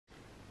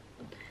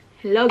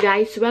Hello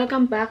guys!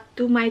 Welcome back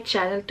to my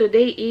channel.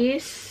 Today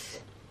is,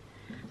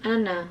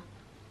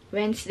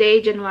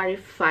 Wednesday, January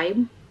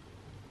 5.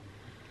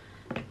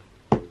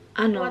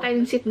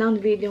 Tayong sit-down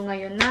video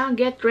ngayon na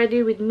get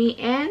ready with me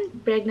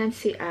and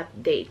pregnancy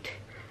update.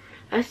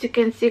 As you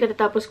can see,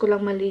 katatapos ko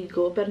lang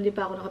maligo, pero hindi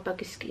pa ako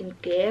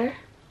nakapag-skincare.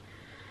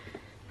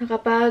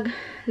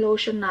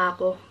 Nakapag-lotion na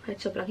ako, kahit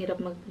sobrang hirap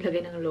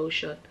maglagay ng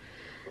lotion.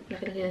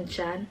 Laki-laki ng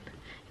tiyan.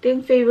 Ito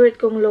yung favorite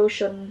kong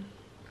lotion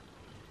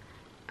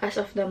as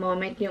of the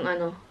moment, yung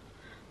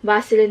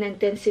Vaseline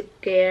Intensive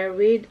Care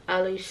with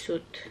Aloe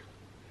Soot.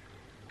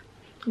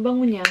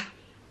 Bango niya.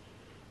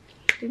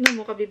 Tingnan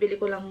mo, kabibili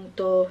ko lang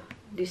to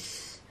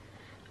this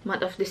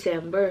month of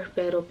December,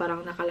 pero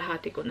parang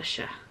nakalahati ko na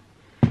siya.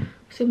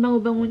 Kasi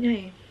bango-bango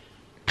niya eh.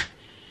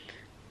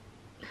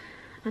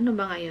 Ano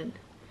ba ngayon?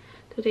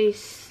 Today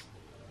is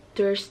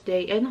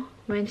Thursday,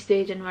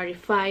 Wednesday, January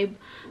 5.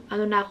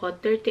 Na ako,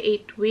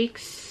 38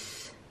 weeks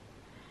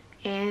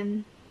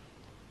and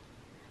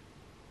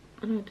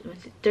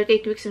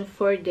 38 weeks and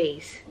 4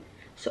 days.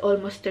 So,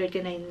 almost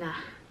 39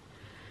 na.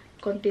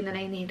 Konti na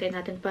lang hinihintay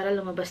natin para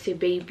lumabas si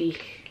baby.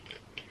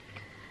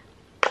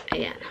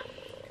 Ayan.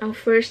 Ang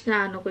first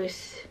na ko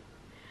is,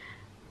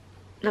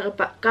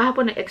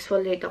 kahapon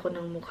nag-exfoliate ako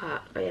ng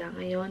mukha. Kaya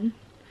ngayon,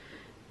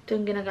 ito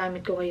yung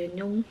ginagamit ko ngayon,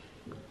 yung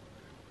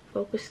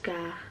focus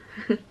ka.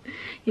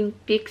 Yung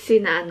Pixie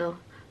na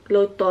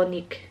Glow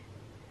Tonic.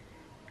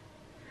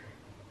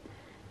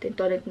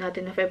 Tonic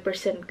natin na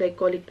 5%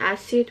 glycolic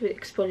acid with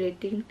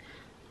exfoliating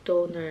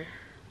toner.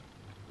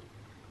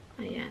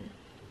 Ayan.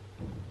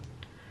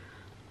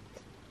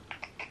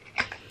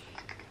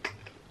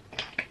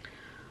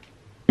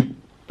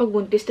 Pag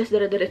buntis, tas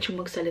dara-diretso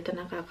magsalita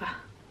ng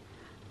kaka.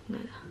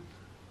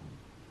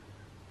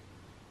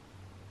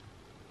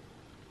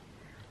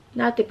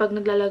 Dati, pag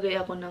naglalagay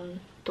ako ng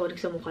tonic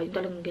sa mukha, yung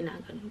talagang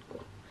ginaganon ko.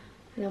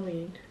 Alam mo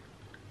yun?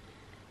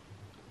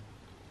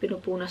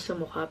 Pinupunas sa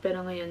mukha.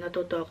 Pero ngayon,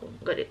 natuto ako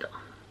ganito.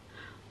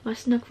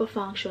 Mas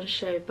nagpa-function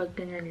siya pag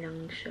ganyan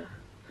lang siya.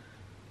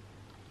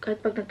 Kahit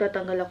pag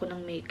nagtatanggal ako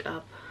ng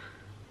makeup,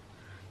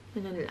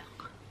 ganyan lang.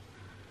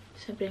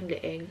 Siyempre yung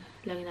leeg.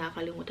 Lagi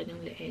nakakalimutan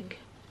yung leeg.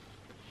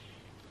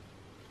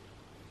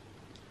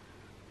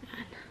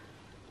 Yan.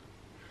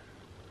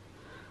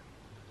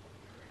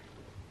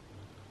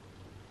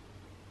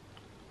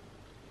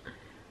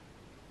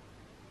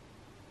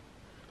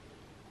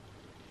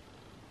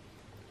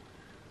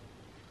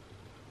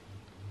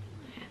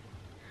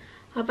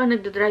 Habang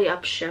nagda-dry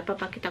up siya,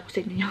 papakita ko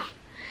sa inyo yung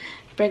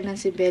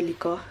pregnancy belly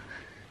ko.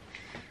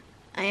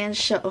 Ayan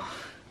siya, oh.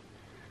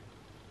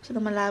 So,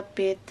 na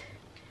malapit.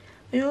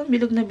 Ayun,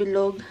 bilog na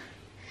bilog.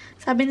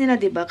 Sabi nila,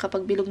 diba,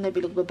 kapag bilog na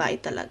bilog, babae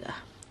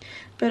talaga.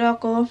 Pero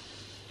ako,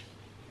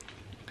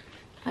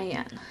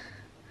 ayan.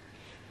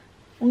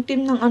 Yung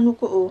team ng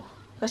ko, oh.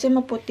 Kasi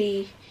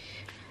maputi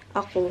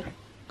ako.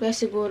 Kaya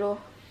siguro,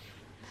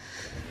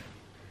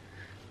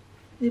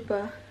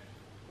 diba?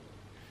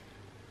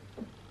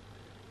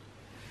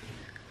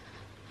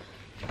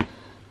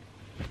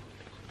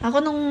 Ako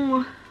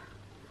nung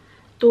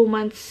 2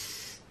 months,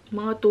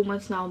 mga 2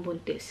 months na akong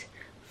buntis,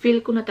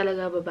 feel ko na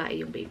talaga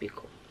babae yung baby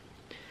ko.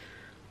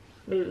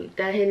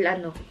 Dahil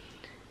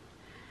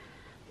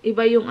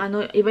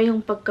iba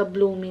yung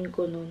pagka-blooming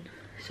ko nun.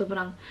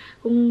 Sobrang,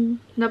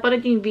 kung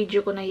napanood yung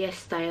video ko na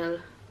Yes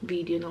Style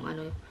video nung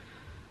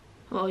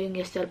yung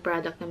Yes Style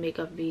product na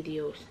makeup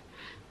videos.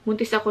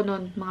 Buntis ako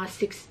nun, mga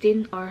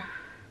 16 or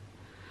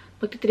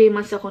magti 3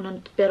 months ako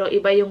nun, pero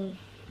iba yung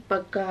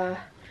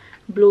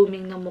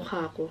pagka-blooming ng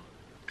mukha ko.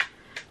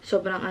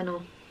 Sobrang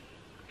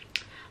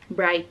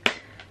bright.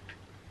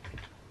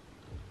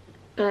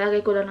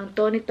 Lalagay ko lang ng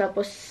tonic,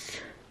 tapos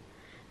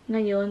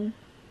ngayon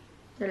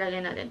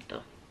lalagay natin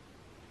to.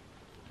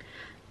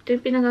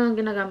 Ito yung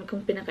ginagamit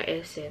kong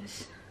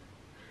pinaka-essence.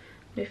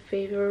 My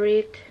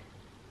favorite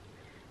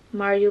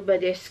Mario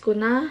Badescu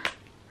na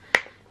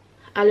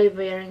aloe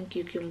vera and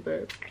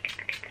cucumber.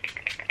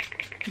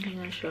 Hindi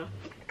nga siya.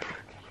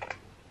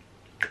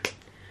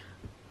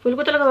 Full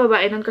ko talaga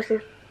babae nun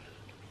kasi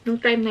nung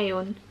time na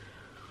yun,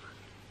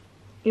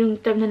 yung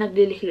time na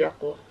naglilihi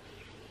ako,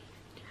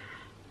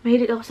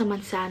 mahilig ako sa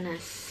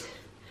mansanas.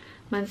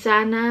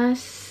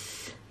 Mansanas,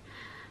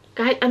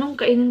 kahit anong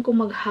kainin ko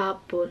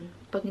maghapon,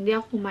 pag hindi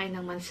ako kumain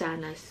ng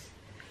mansanas,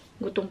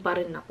 gutom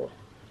pa rin ako.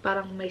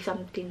 Parang may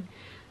something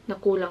na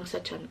kulang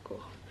sa tiyan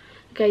ko.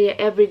 Kaya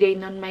everyday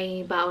nun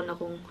may baon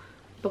akong,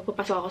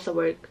 pagpapasok ako sa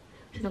work,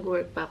 kasi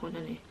nag-work pa ako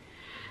nun eh,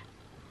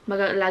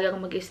 lagi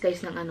akong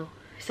mag-slice ng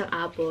isang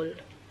apple.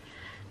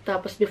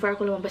 Tapos, before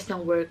ako lumabas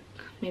ng work,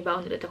 may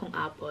baon ulit akong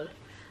apple.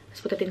 Tapos,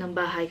 pagdating ng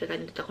bahay,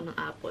 kakain ulit ako ng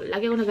apple.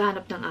 Lagi ako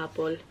naghahanap ng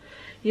apple.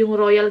 Yung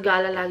Royal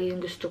Gala, lagi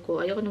yung gusto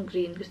ko. Ayoko ng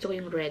green. Gusto ko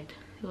yung red.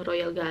 Yung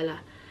Royal Gala.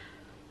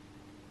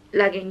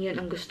 Laging yun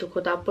ang gusto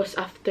ko. Tapos,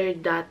 after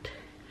that,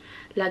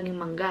 laging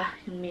mangga.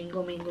 Yung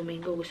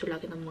mango. Gusto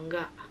lagi ng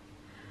mangga.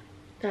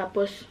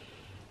 Tapos,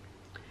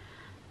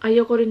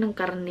 ayoko rin ng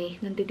karne.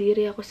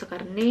 Nandidiri ako sa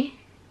karne.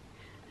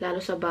 Lalo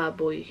sa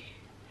baboy.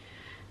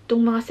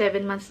 Itong mga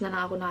 7 months na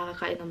lang ako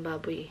nakakain ng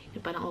baboy.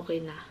 Parang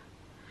okay na.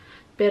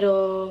 Pero,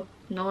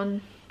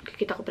 noon,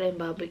 kikita ko pala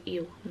yung baboy.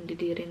 Ew,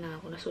 nandidiri na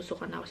ako.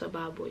 Nasusuka na ako sa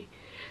baboy.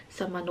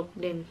 Sa manok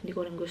din. Hindi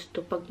ko rin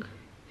gusto. Pag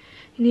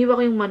hiniwa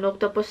ko yung manok,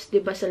 tapos,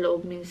 diba sa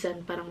loob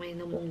minsan, parang may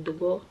namuong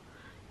dugo.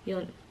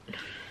 Yun.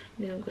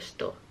 Hindi ko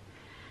gusto.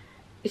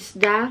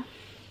 Isda.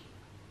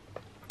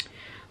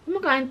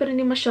 Kumakain pa rin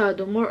hindi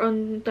masyado. More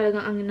on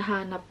talagang ang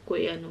hinahanap ko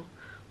ay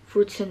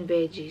fruits and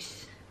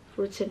veggies.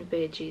 Fruits and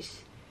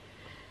veggies.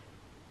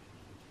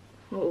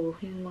 Oo,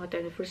 yung mga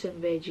tayo fruits and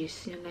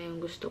veggies. Yan na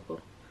yung gusto ko.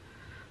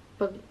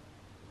 Pag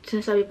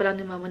sinasabi pa lang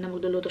ni mama na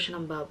magluluto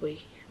siya ng baboy,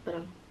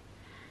 parang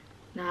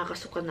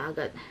nakakasuka na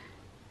agad.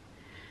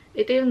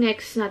 Ito yung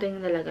next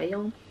natin nalagay.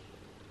 Yung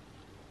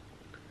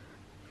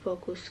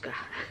focus ka.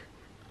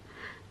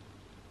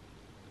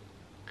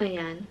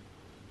 Ayan.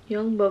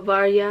 Yung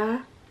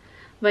Bavaria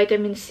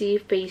Vitamin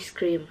C Face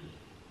Cream.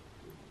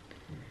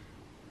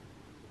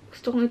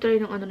 Gusto kong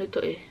itry ng nito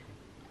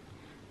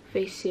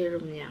face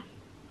serum niya.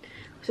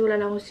 Kasi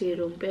wala lang akong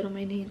serum. Pero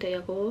may nahintay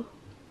ako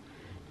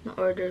na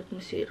order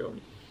kong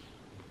serum.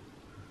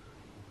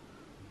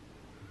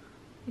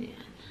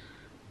 Ayan.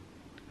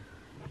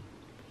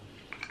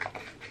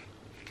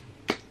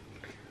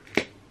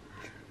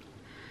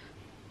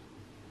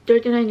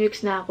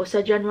 Weeks na ako.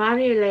 Sa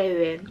January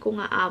 11, kung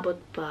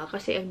aabot pa,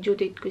 kasi ang due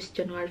date ko is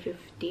January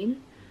 15.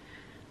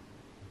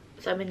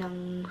 Sabi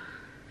ng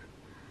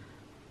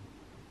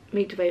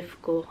midwife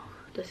ko,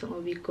 tapos ang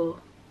OB ko,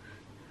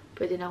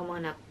 pwede na ako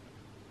mga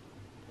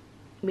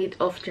mid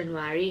of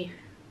January.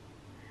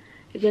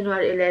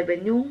 January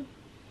 11 yung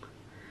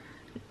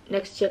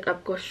next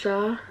check-up ko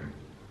sa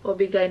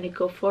OB-GYN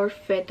ko for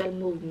fetal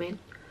movement,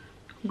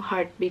 yung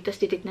heartbeat,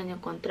 tapos titignan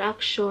yung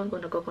contraction, kung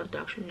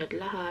nagko-contraction at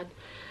lahat.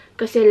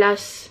 Kasi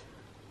last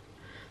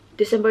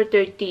December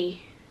 30,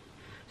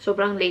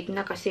 sobrang late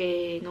na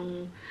kasi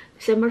nung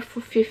December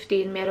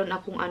 15, meron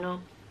akong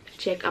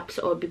check-up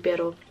sa OB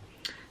pero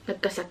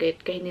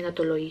nagkasakit kaya hindi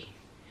natuloy.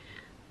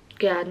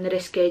 Kaya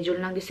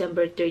nireschedule ng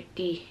December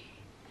 30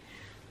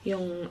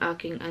 yung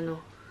aking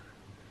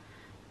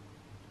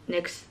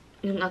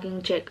yung aking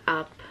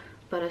check-up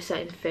para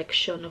sa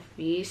infection of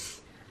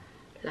yeast,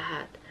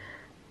 lahat.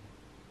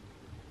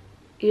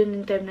 Yun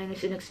yung time na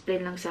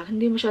in-explain lang sa akin.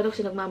 Hindi masyado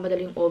kasi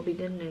nagmamadali yung OB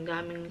din yung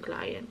gaming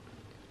client.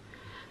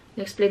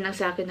 In-explain lang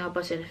sa akin na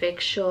pa sa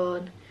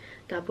infection.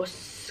 Tapos,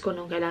 kung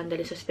anong kailangan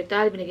dalhin sa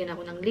ospital, binigyan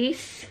ako ng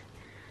list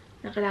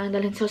na kailangan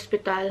dalhin sa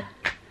ospital.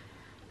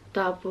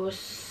 Tapos,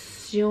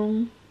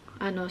 yung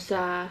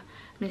sa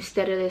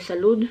Ministerio de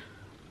Salud,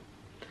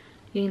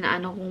 yung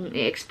kung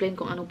i-explain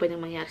kung anong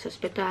pwedeng mangyari sa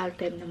ospital,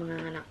 time na mga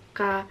anak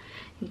ka,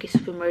 in case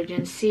of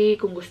emergency,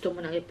 kung gusto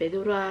mo ng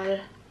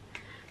epidural,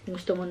 kung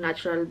gusto mo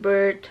natural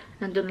birth,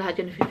 nandun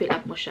lahat yun, i-fill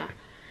up mo siya.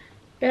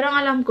 Pero ang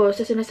alam ko,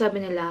 sa sinasabi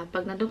nila,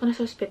 pag nandun ka na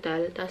sa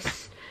ospital,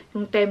 tas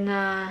yung time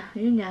na,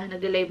 yun nga,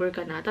 nag-labor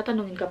ka na,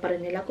 tatanungin ka pa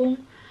rin nila kung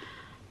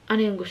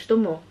ano yung gusto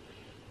mo.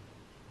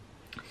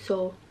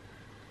 So,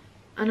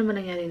 ano man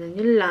nangyari nun?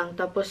 Yun lang.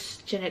 Tapos,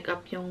 check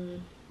up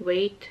yung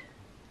weight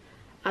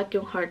at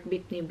yung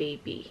heartbeat ni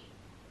baby.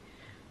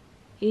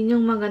 Yun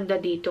yung maganda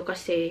dito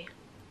kasi,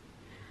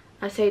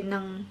 aside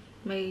ng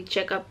may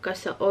check up ka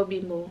sa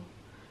OB mo,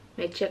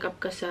 may check up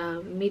ka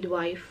sa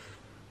midwife,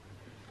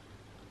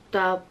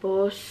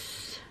 tapos,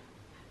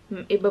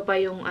 iba pa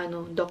yung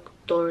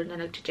doctor na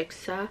nag-check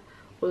sa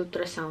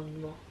ultrasound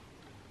mo.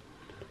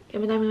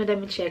 Kaya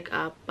madami check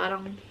up.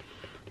 Parang,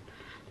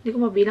 hindi ko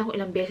mabilang kung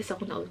ilang beses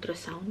ako na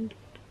ultrasound.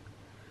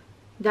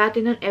 Dati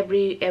nun,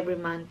 every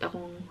month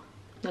akong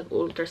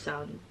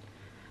nag-ultrasound.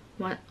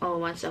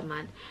 Once a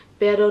month.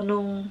 Pero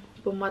nung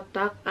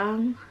pumatak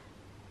ang,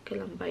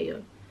 kailan ba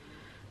yun?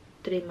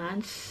 3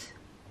 months.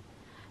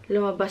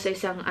 Lumabas sa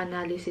isang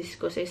analysis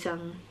ko, sa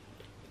isang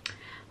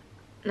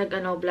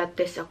blood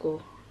test ako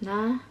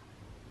na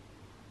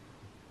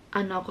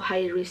ako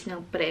high risk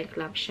ng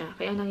pre-eclampsia.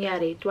 Kaya ang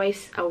nangyari,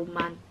 twice a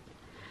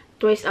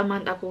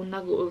month ako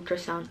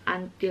nag-ultrasound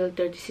until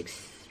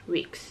 36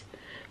 weeks.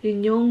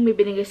 Yun yung may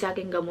binigay sa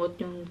akin gamot,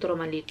 yung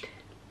Tromalit.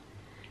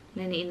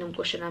 Naniinom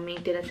ko siya na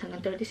maintenance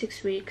hanggang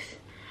 36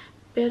 weeks.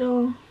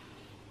 Pero,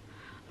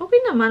 okay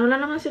naman. Wala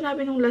naman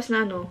sinabi nung last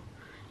na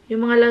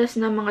yung mga last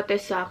na mga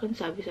test sa akin,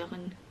 sabi sa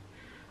akin,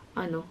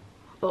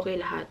 okay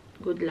lahat.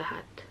 Good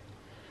lahat.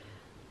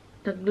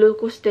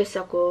 Nag-glucose test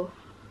ako.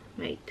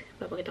 Wait,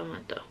 papakita mo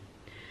na to.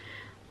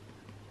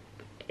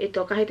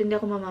 Ito, kahit hindi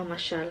ako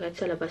mamamasyal, kahit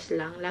sa labas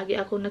lang, lagi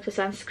ako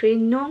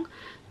nagsa-sunscreen nung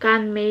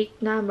Can-Make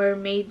na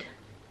Mermaid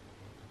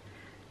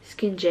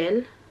Skin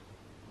Gel.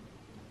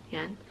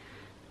 Yan.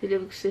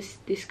 Dilibig sa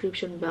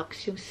description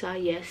box yung sa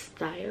Yes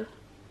Style.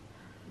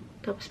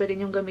 Tapos pwede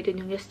nyo gamitin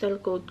yung Yes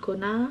Style code ko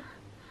na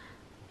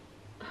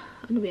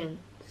ano ba yan?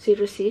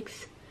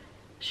 06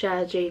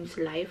 siya James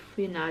Life.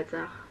 Yun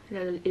ata.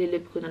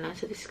 Ililip ko na lang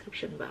sa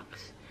description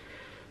box.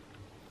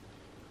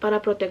 Para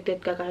protected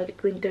ka kahit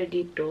winter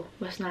dito,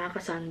 mas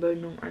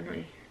nakaka-sunburn nung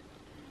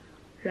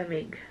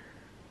lamig.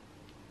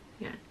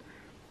 Yan.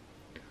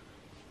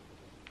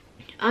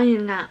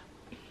 Ayun nga.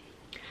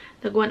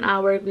 Nag 1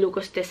 hour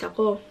glucose test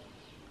ako.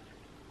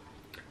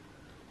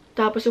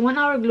 Tapos yung 1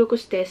 hour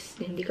glucose test,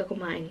 hindi ka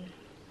kumain.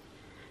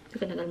 Hindi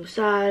ka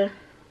nag-almusal.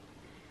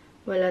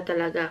 Wala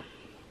talaga.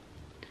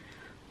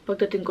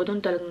 Pagdating ko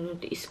doon,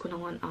 talagang tiis ko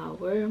ng 1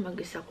 hour.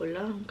 Mag-isa ko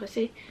lang.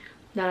 Kasi,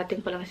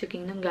 darating pa lang si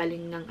King nang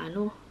galing ng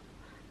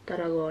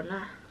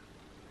Tarragona.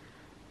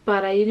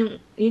 Para, yun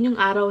yung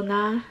araw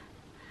na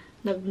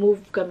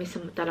nag-move kami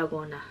sa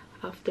Tarragona.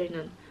 After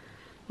nun,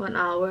 1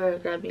 hour.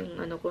 Grabe yung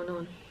ko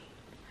noon.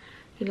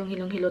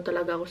 Hilong-hilong-hilo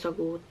talaga ako sa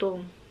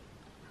gutom.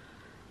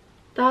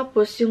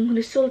 Tapos, yung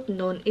result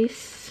nun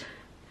is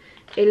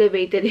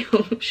elevated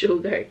yung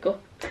sugar ko.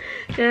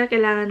 Kaya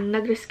kailangan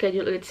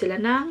nag-reschedule ulit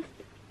sila ng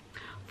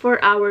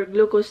 4-hour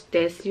glucose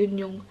test. Yun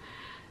yung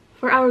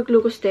 4-hour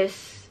glucose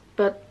test.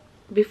 But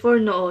before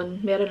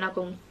noon, meron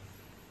akong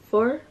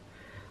 4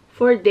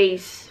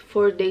 days.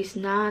 4 days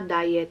na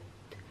diet.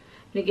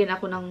 Nigyan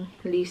ako ng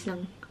list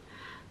ng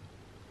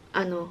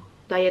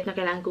diet na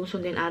kailangan kong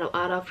sundin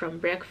araw-araw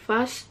from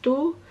breakfast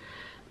to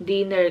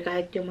dinner.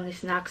 Kahit yung mga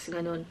snacks,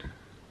 ganun.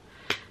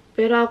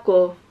 Pero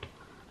ako,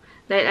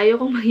 dahil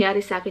ayokong mangyari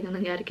sa akin yung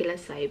nangyari kila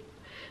Saib,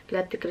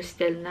 kila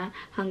Cristel na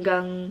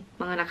hanggang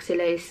mga anak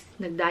sila is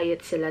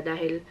nag-diet sila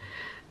dahil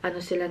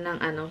sila ng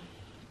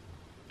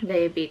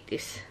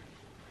diabetes.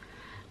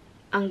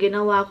 Ang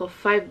ginawa ko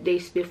 5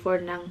 days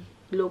before ng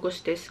glucose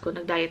test ko,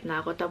 nag-diet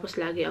na ako. Tapos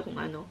lagi akong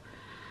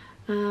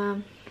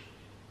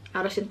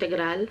aros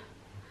integral.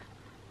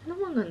 Ano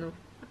bang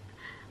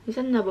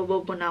minsan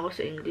nababobo na ako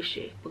sa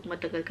English pag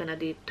matagal ka na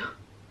dito.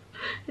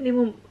 Hindi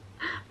mo,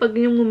 pag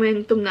yung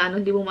momentum na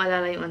hindi mo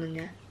maalala yung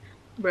niya.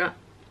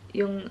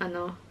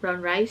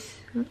 Brown rice.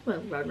 Ano ba?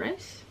 Brown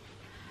rice?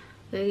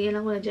 Lagyan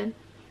lang ko na dyan.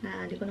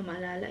 Hindi ko na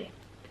maalala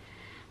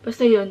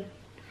Basta yun.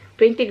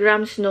 20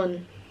 grams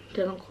nun.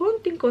 Talagang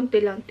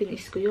konting-konti lang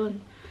tinis ko yun.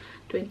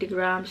 20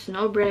 grams,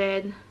 no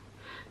bread.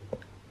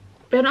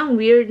 Pero ang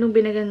weird nung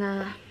binigyan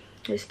na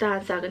listahan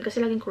sa akin. Kasi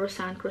laging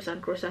croissant.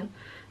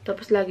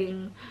 Tapos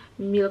laging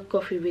milk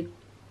coffee with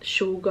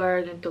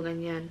sugar. Ganito,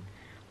 ganyan.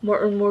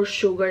 More and more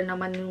sugar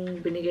naman yung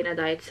binigay na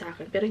diet sa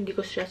akin. Pero hindi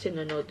ko siya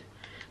sinunod.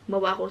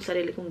 Gumawa ako ng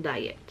sarili kong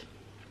diet.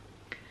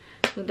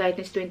 Yung diet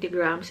is 20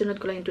 grams. Sunod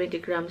ko lang yung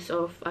 20 grams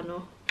of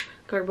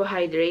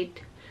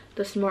carbohydrate.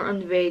 Tapos more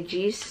on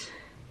veggies.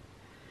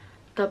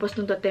 Tapos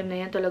nung time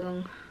na yan,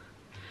 talagang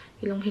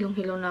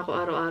hilong-hilong-hilong na ako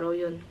araw-araw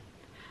yun.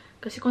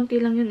 Kasi konti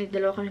lang yun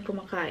dalawa kami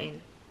kumakain.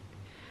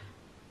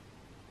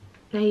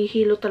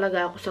 Nahihilo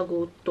talaga ako sa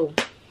gutom.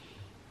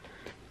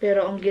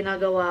 Pero ang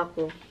ginagawa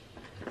ko,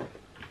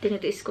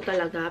 tinitiis ko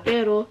talaga.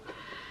 Pero,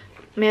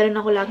 meron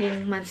ako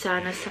laging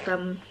mansanas sa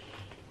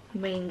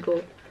mango.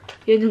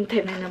 Yun yung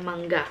time na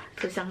mangga.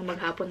 Sa isang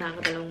maghapon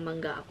nakakadalawang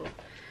mangga ako.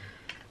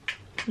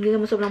 Hindi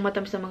naman sobrang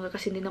matamis na mangga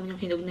kasi hindi naman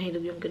yung hinog na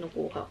hinog yung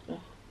kinukuha ko.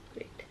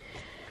 Wait.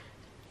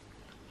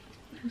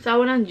 Sa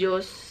awa ng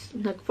Diyos,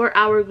 nag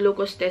 4-hour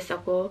glucose test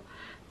ako.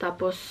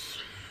 Tapos,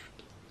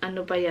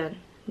 pa yan?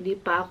 Hindi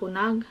pa ako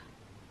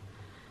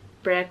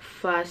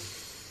breakfast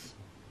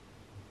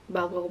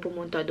bago ako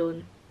pumunta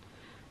doon.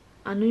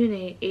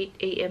 8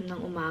 AM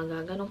ng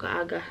umaga. Ganun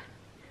kaaga.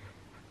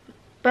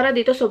 Para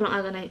dito, sobrang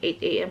aga na yung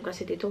 8 AM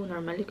kasi dito,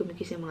 normally,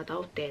 kumikis yung mga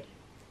tao, 10.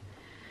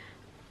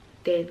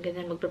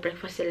 Ganyan,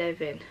 magpa-breakfast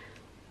 11.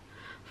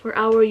 4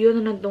 hour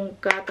yun, nandun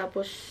ka,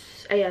 tapos,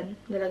 ayan,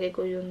 nalagay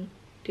ko yung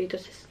dito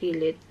sa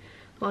gilid.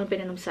 Kung ano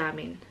pinanom sa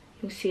amin.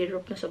 Yung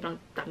syrup na sobrang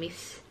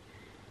tamis.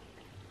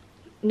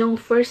 Nung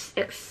first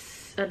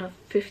 50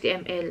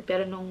 ml,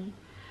 pero nung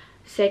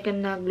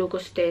second na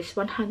glucose test,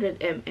 100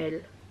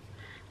 ml.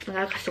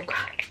 Nakakasuka.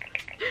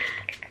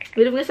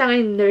 Bilog na sa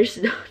akin yung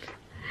nurse doon.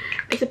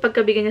 Kasi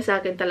pagkabigyan niya sa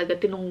akin talaga,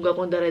 tinungga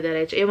ko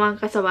dire-diretso. Yung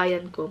mga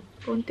kasabayan ko,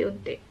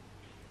 unti-unti.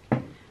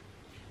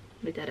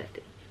 May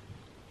darating.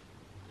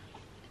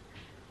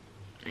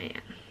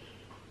 Ayan.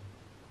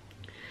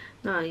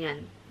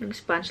 Ayan. Yung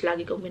sponge,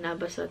 lagi kong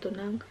binabasa ito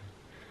ng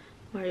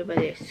Mario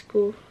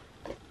Valescu.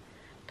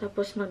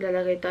 Tapos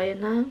maglalagay tayo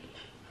ng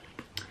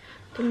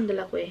ito lang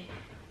dala ko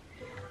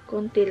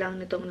konti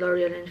lang nitong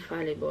L'Oreal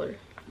Infallible.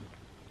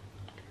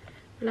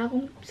 Wala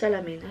akong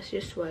salamin as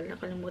usual.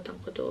 Nakalimutan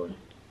ko doon.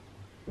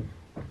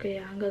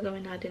 Kaya ang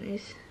gagawin natin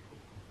is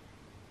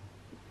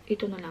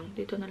ito na lang.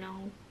 Dito na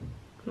lang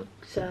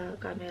sa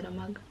camera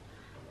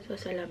sa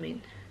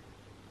salamin.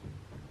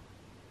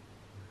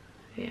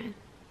 Ayan.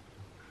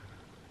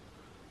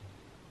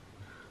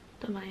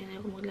 Tama na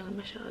yun kung maglangan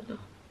masyado.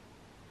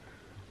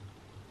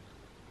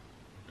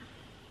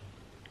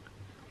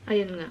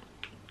 Ayun nga.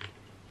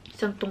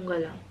 Isang tungga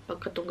lang.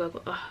 Pagkatungga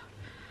ko,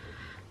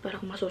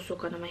 parang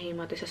masusuka na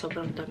mahimatay sa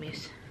sobrang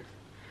tamis.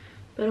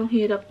 Pero ang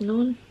hirap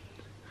nun.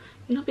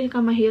 Yun ang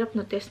pinakamahirap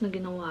na test na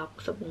ginawa ko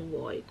sa buong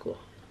buhay ko.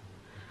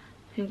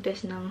 Yung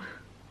test ng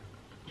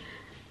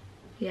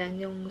yan,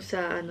 yung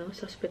sa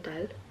sa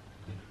hospital.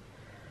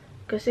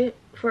 Kasi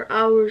 4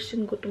 hours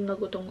yung gutom na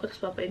gutom ko,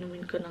 tapos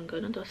papainumin ka ng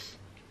gano'n. Tapos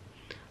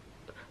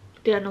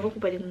tinanong ko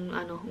kung pwedeng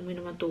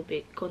uminom ng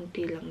tubig.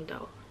 Konti lang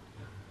daw.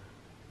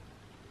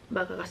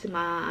 Baka kasi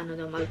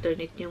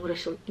ma-alternate yung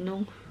result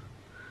nung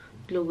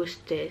glucose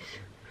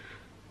test.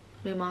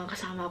 May mga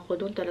kasama ko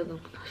doon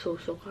talagang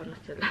nasusuka na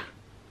sila.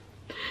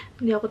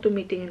 Hindi ako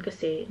tumitingin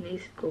kasi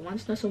naisip ko,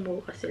 once na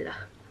sumuka sila,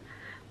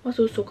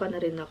 masusuka na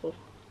rin ako.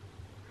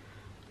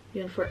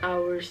 Yun, for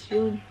hours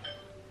yun.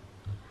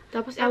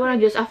 Tapos, ewan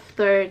na Diyos,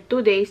 after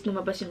 2 days,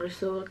 lumabas yung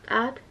result.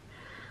 At,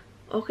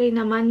 okay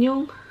naman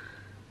yung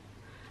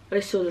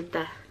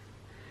resulta.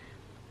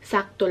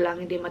 Sakto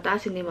lang, hindi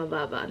mataas, hindi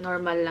mababa.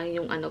 Normal lang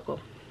yung ano ko,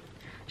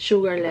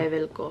 sugar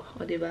level ko.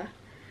 O, diba?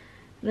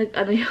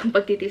 Ano yung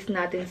pagtitis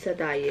natin sa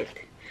diet.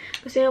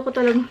 Kasi ayoko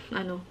talagang,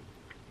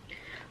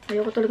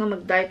 ayoko talaga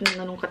mag-diet ng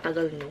ganung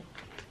katagal, no.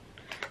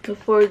 So,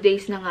 4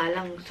 days na nga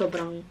lang,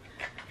 sobrang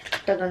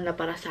tagal na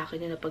para sa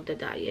akin yun na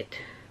pagda-diet.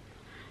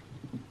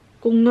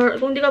 Kung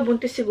di ka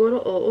buntis siguro,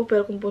 oo.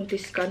 Pero kung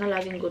buntis ka na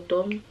laging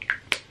gutom,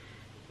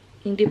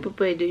 hindi pa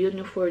pwede yun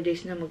yung 4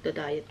 days na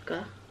magda-diet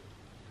ka.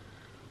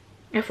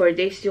 4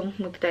 days yung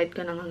magda-diet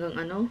ka ng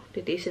hanggang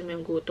titiisin mo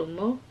yung gutom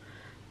mo.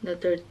 Na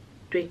 20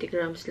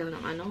 grams lang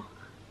ng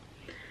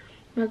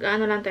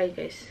Mag-ano lang tayo,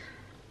 guys.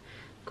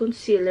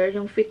 Concealer,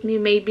 yung Fit Me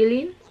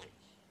Maybelline.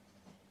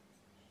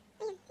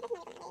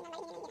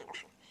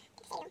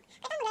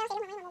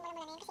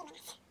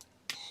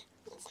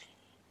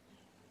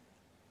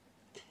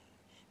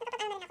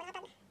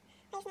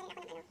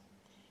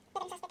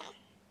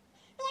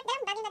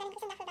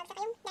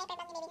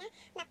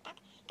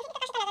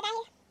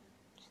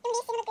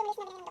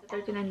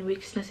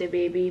 Weeks na si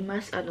baby,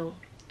 mas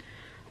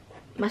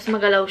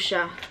magalaw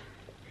siya.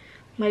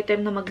 May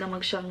time na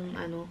magdamag siyang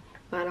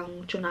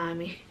parang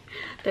tsunami.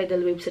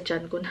 Tidal wave sa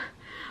tiyan ko na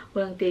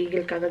walang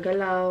tigil,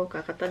 kagagalaw,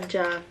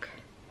 kakatadyak.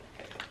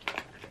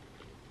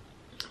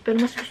 Pero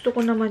mas gusto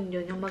ko naman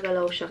yun, yung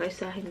magalaw siya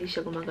kaysa hindi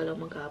siya gumagalaw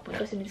maghapon.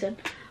 Kasi minsan,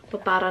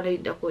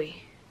 paparanoid ako eh.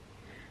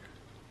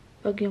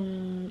 Pag yung,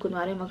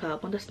 kunwari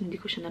maghapon, tapos hindi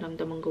ko siya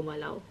naramdamang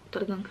gumalaw.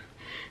 Talagang,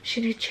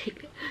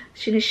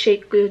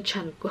 sinishake ko yung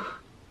tiyan ko.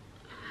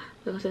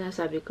 Talagang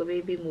sinasabi ko,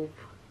 baby, move.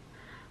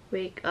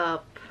 Wake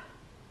up.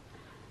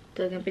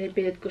 Talagang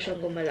pinipilit ko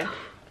siyang gumalaw.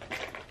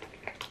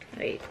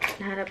 Wait,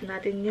 nahanap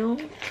natin yung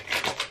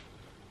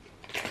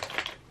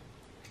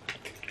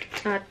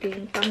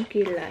ating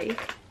pangkilay.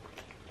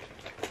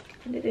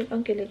 Hindi ito yung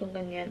pangkilay kung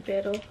ganyan,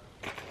 pero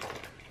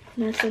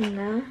nasan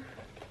na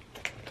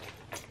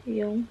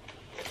yung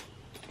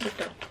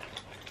ito.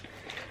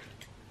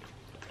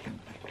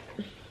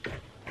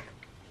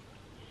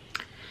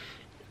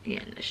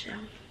 Ayan na siya.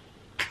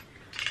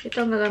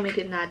 Ito ang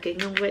gagamitin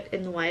natin, yung Wet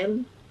n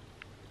Wild.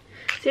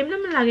 Same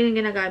naman lagi yung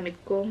ginagamit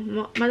ko.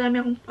 Madami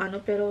akong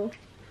pero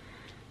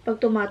pag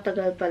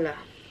tumatagal pala,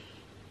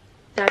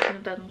 dati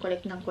nung talagang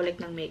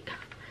collect ng makeup.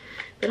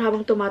 Pero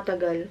habang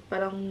tumatagal,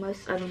 parang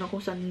mas na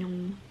kung saan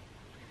yung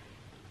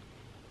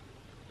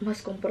mas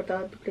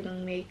komportable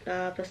ng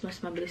makeup, tapos mas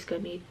mabilis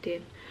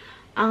gamitin.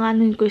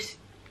 Ang ko is,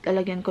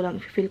 lalagyan ko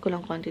lang, fill ko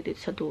lang quantity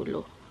sa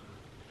dulo.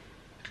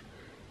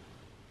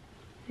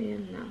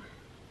 Ayan na.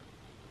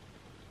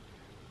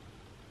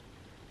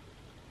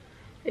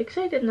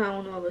 Excited na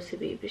ako lumabas si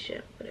baby,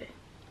 syempre.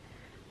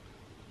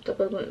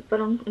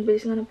 Parang, ang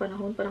bilis nga ng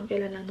panahon, parang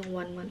kailan lang nung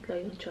 1 month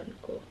lang yung tiyan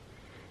ko.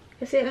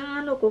 Kasi,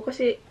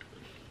 kasi,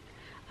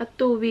 at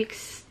 2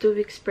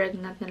 weeks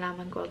pregnant,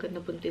 nalaman ko agad na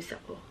buntis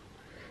ako.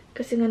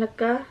 Kasi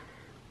nga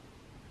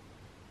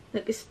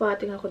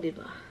nag-spotting ako,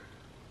 diba?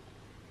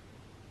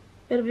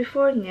 Pero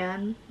before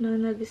nyan, na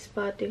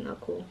nag-spotting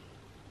ako,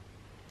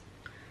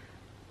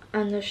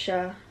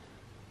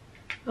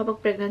 kapag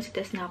pregnancy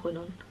test na ako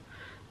nun,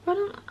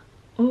 parang,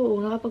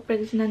 oo,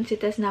 nakapag-pregnancy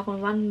test na ako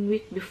 1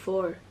 week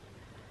before.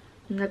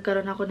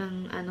 Nagkaroon ako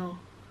ng,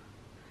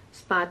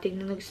 spotting.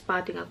 Nung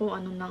nag-spotting ako,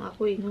 lang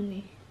ako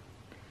nun eh.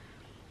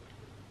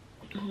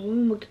 Oo,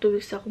 magto 2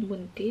 weeks akong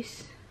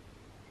buntis.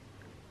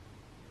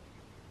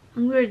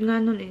 Ang weird nga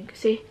nun eh,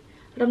 kasi,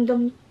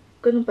 ganun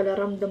pala,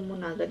 ramdam mo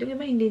na agad. Yung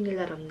iba hindi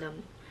nila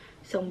ramdam.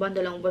 Isang buwan,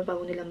 2 buwan,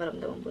 bago nila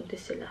maramdam ang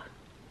buntis sila.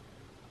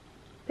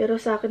 Pero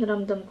sa akin,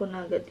 ramdam ko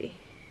na agad eh.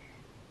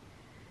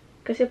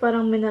 Kasi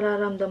parang may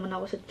nararamdaman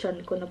ako sa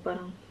tiyan ko na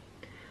parang,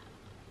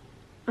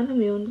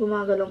 yun,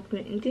 gumagalaw.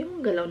 Hindi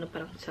mo galaw na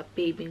parang sa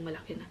babying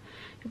malaki na.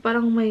 Yung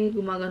parang may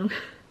gumagalaw.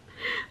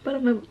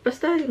 Parang may,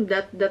 basta yung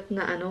dot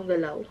na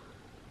galaw.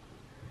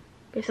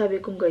 Kaya sabi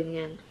kong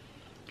ganyan.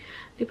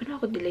 Di ba na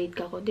ako delayed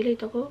ka ako?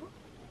 Delayed ako?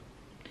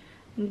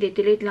 Hindi,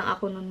 delayed lang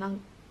ako nun ng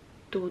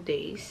 2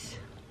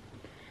 days.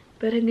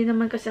 Pero hindi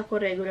naman kasi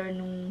ako regular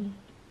nung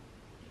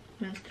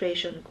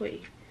menstruation ko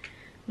eh.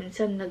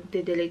 Minsan,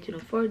 nagde-delay yun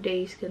ng 4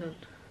 days, ganun.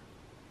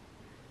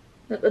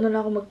 Lang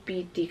ako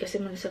mag-PT kasi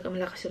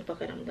malakas yung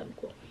pakiramdam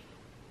ko.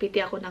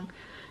 PT ako ng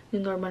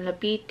yung normal na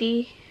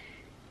PT,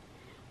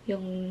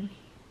 yung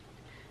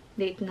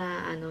date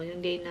na,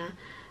 yung day na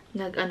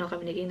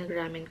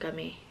nag-ramen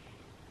kami.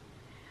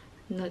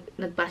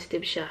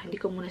 Nag-positive siya. Hindi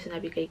ko muna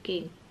sinabi kay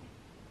King.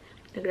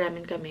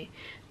 Nag-ramen kami.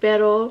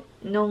 Pero,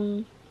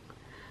 nung,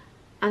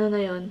 na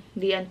yun,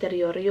 di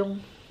anterior, yung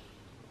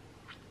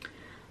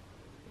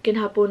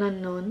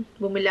kinhapunan nun,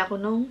 bumili ako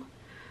nung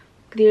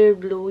clear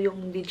blue,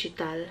 yung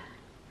digital.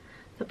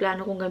 Na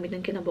plano kong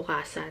gamitin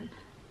kinabukasan.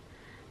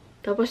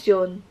 Tapos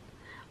yun,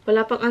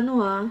 wala pang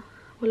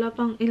wala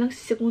pang ilang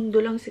segundo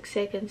lang, 6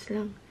 seconds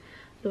lang.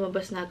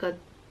 Lumabas na agad,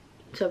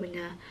 sabi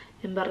niya,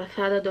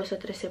 embarazada 2 a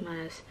 3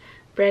 semanas,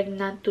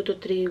 pregnant 2 to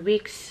 3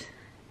 weeks.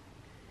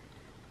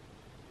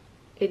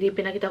 Eh di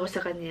pinakita ko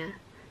sa kanya.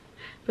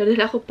 Pero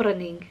dahil ako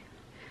praning,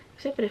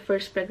 siyempre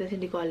first pregnancy,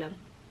 hindi ko alam.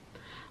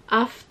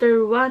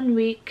 After 1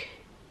 week,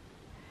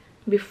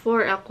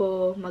 before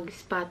ako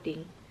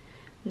mag-spotting,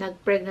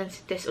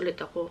 nag-pregnancy test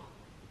ulit ako.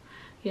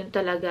 Yun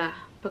talaga,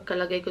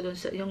 pagkalagay ko dun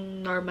sa,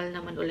 yung normal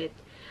naman ulit,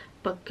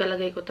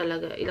 pagkalagay ko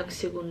talaga, ilang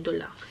segundo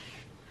lang.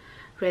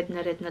 Red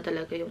na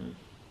talaga yung,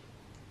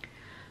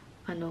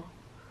 ano,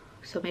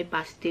 sa may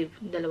positive,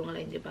 dalawang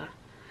line, diba?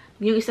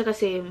 Yung isa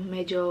kasi,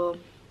 medyo,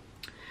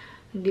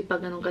 hindi pa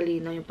ganun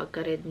kalinaw yung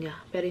pagka-red niya.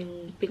 Pero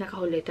yung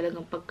pinakahuli,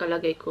 talagang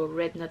pagkalagay ko,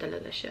 red na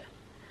talaga siya.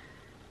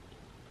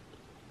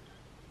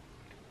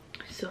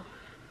 So,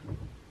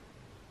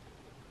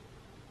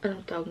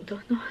 anong tawag to,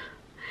 no?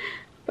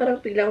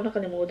 Parang bigla ako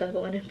nakalimutan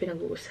kung ano yung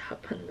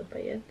pinag-uusapan. Ano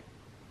ba yan?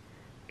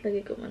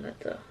 Lagay ko muna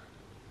to.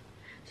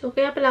 So,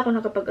 kaya pala ako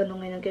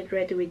nakapag-ano ngayon, Get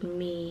Ready With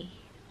Me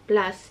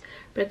Plus,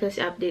 pregnancy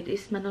update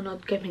is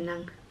manonood kami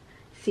ng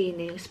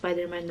sine, yung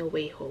Spider-Man No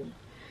Way Home.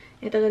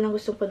 Yung tagal lang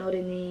gustong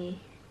panoorin ni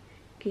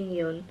King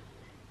yun.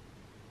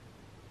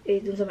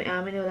 Eh, dun sa may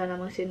amin, wala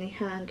namang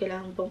sinihan.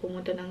 Kailangan pang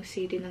pumunta ng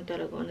city ng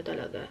Tarragona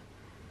talaga.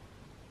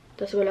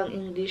 Tapos walang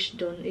English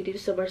dun. Eh, dito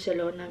sa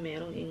Barcelona,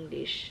 merong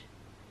English.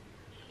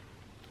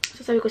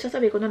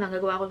 Sasabi ko na lang,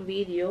 gagawa akong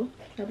video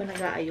habang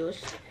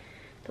nag-aayos.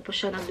 Tapos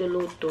siya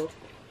nagluluto.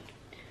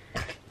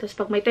 Tapos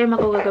pag may time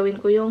ako,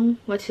 gagawin ko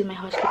yung what's in my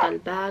hospital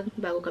bag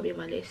bago kami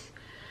umalis.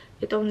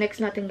 Itong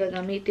next natin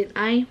gagamitin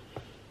ay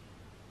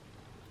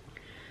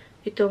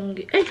itong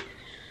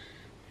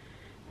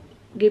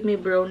Give Me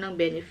Brown ng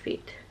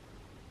Benefit.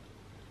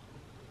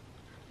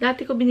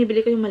 Dati ko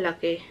binibili ko yung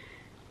malaki.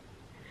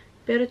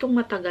 Pero itong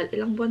matagal,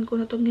 ilang buwan ko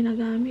na itong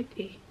ginagamit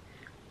eh.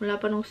 Wala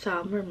pa nung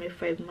summer, may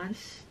 5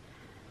 months.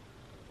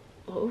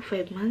 Oo,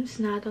 5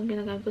 months na itong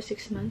ginagamit ko,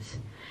 6 months.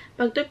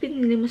 Pag ito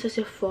pinili mo sa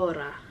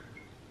Sephora,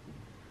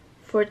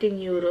 14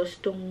 euros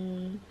itong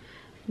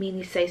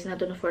mini size na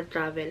ito na for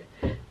travel.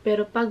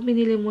 Pero pag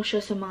binili mo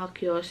siya sa mga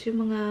kiosk,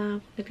 yung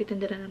mga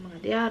nagtitindera ng mga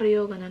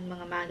diaryo, ganun,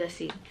 mga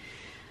magazine.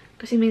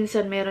 Kasi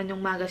minsan meron yung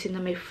magazine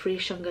na may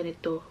free siyang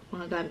ganito,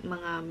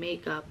 mga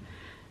makeup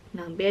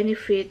ng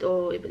Benefit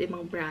o iba't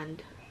ibang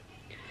brand.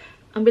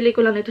 Ang bili ko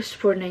lang nito is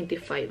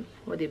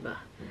 4.95. O, diba?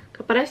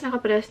 Kapares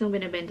nung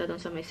binibenta doon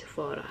sa may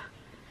Sephora.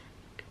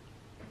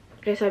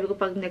 Kaya sabi ko,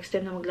 pag next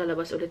time na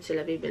maglalabas ulit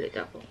sila, bibili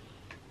ako.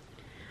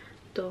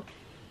 Ito,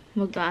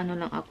 magkaano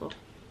lang ako.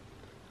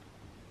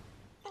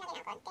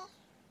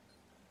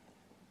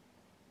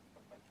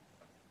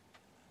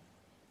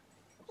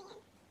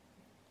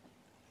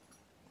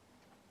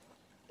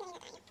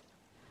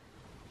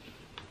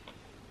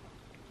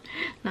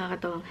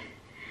 Nakakatawang.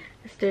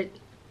 39,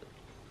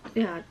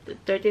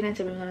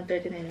 sabi mo ng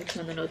 39 minutes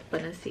nanonood pa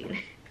ng scene.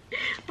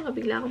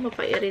 Bigla akong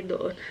mapairi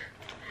doon.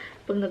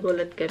 Pag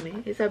nagulat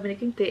kami. Eh, sabi ni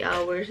King, 3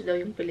 hours daw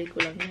yung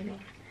pelikulang yun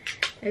eh.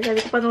 Eh, sabi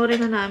ko,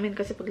 panoorin na namin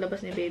kasi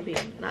paglabas ni baby,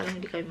 lalong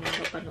hindi kami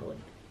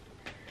makapanood.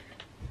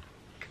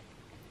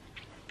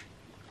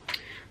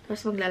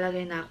 Tapos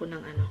maglalagay na ako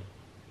ng ano.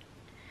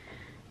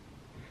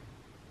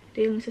 Ito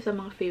yung isa sa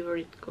mga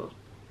favorite ko.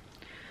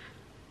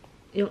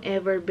 Yung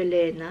Ever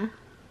Belena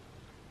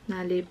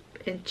na lip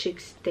and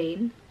cheek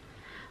stain.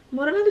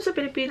 Mura lang doon sa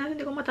Pilipinas.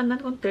 Hindi ko matandaan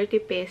kung 30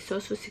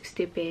 pesos o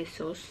 60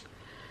 pesos.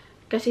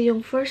 Kasi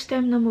yung first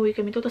time na umuwi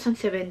kami,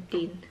 2017.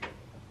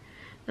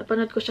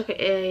 Napanood ko siya kay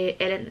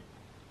Ellen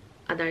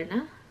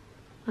Adarna.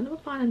 Ano ba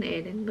pangalan ni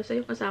Ellen? Basta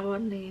yung kasama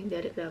ni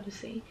Derek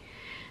Ramsey.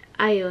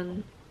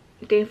 Ayun.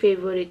 Ito yung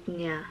favorite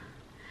niya.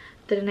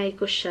 Trinay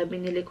ko siya.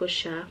 Binili ko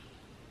siya.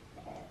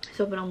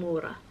 Sobrang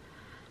mura.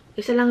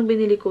 Isa lang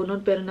binili ko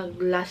noon pero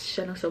nag-last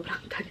siya ng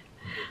sobrang tagal.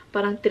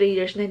 Parang 3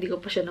 years na hindi ko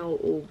pa siya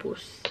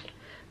nauubos.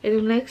 And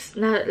yung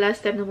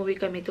last time na umuwi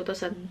kami,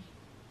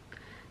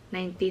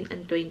 2019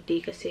 and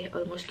 20 kasi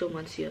almost 2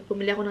 months yun.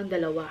 Pumili ako ng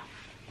 2.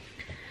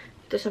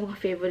 Ito sa mga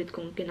favorite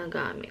kong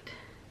ginagamit.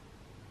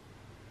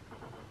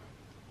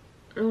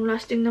 Long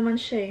lasting naman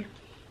siya eh.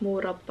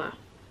 Mura pa.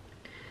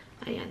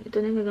 Ayan.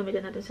 Ito na yung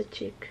gagamitan natin sa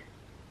cheek.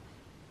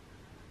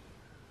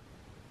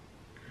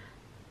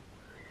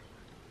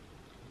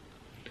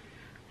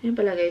 Ayan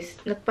pala guys.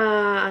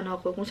 Nagpa-ano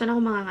ako. Kung saan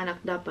ako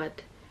manganganak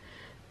dapat.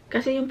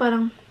 Kasi yung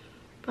parang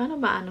paano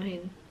ba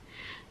anuhin?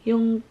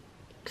 Yung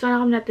saan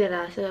ako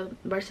natira sa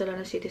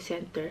Barcelona City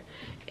Center,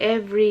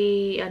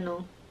 every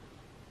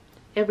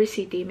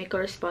city may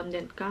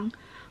correspondent kang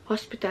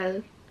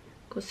hospital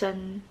kung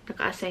saan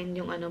naka-assign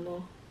yung ano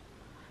mo.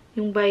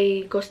 Yung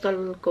by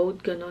coastal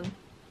code, ganun.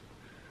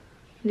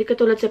 Hindi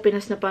katulad sa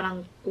Pinas na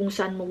parang kung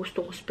saan mo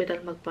gustong hospital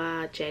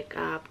magpa-check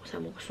up, kung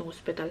saan mo gustong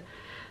hospital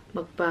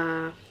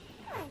magpa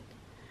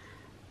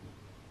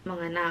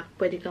mga anak,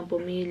 pwede kang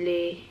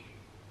pumili.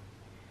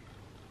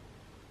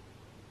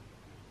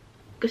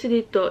 Kasi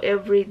dito,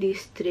 every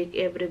district,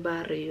 every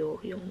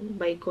barrio, yung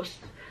by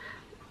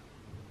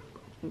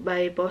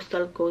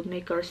postal code,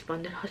 may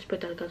correspondent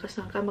hospital ka.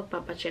 Kasi ka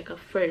magpapacheck up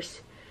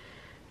first.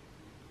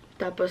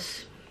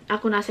 Tapos,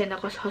 ako na-assign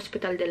ako sa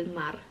Hospital del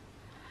Mar.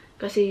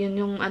 Kasi yun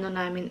yung ano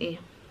namin eh.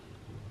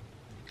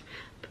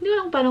 Hindi ko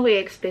lang paano ko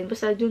i-explain.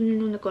 Basta yun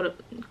yung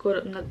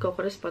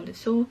nagko-correspond.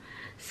 So,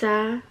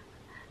 sa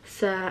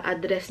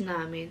address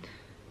namin.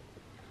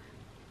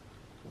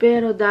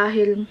 Pero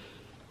dahil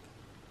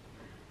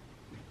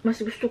mas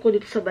gusto ko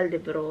dito sa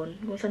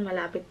Valdebron, kung saan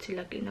malapit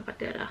sila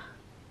nakatira.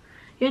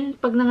 Yun,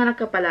 pag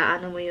nanganak ka pala,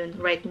 ano mo yun,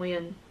 right mo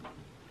yun.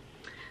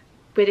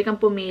 Pwede kang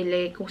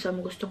pumili kung saan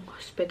mo gustong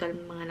hospital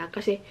mga anak.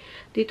 Kasi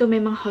dito may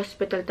mga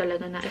hospital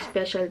talaga na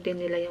specialty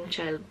nila yung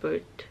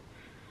childbirth.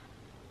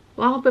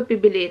 Kung ako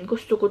papibiliin,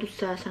 gusto ko doon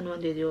sa San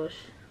Juan de Dios.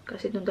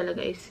 Kasi doon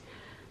talaga is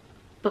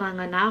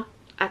panganganak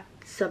at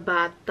sa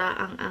bata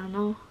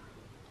ang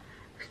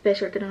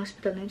specialty ng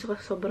hospital na yun. So,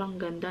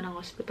 sobrang ganda ng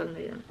hospital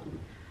na yun.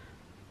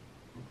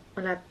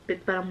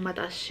 Malapit, parang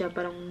mataas siya,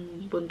 parang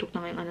bundok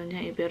na ngayong ano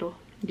niya pero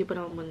hindi pa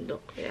naman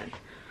bundok. Ayan.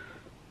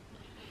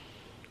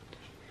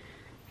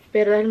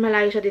 Pero dahil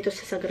malayo siya dito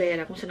sa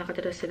Sagrera, kung saan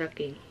nakatira sila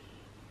King,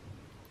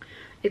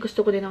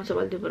 gusto ko din naman sa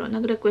Valdebron.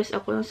 Nag-request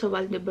ako sa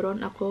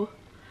Valdebron ako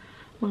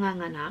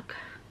manganganak.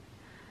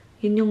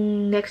 Yun yung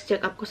next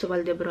check-up ko sa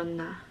Valdebron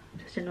na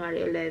sa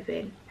January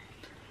 11.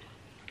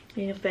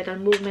 Yun yung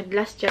fetal movement.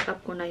 Last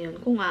check-up ko na yun.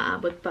 Kung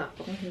aabot pa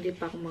ako, kung hindi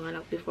pa ako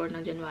manganak before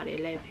ng January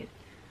 11.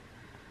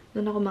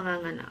 Doon ako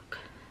manganganak.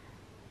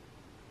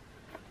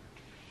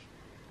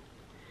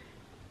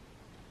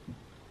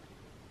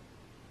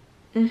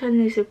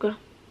 Minsan naisip ko,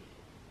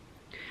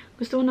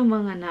 gusto ko ng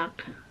manganak.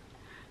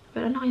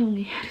 Pero ano kayong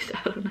nangyayari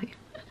sa araw na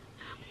yun?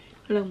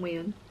 Alam mo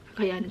yun?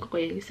 Kakayanin ko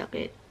kaya yung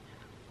sakit.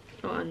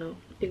 O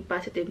ano, big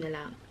positive na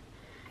lang.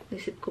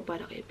 Naisip ko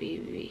para kay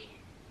baby.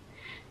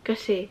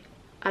 Kasi,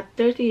 at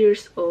 30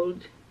 years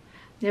old,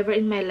 never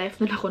in my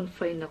life na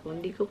na-confine ako.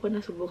 Hindi ko pa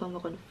nasubukan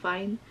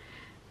ma-confine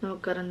na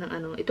magkaroon ng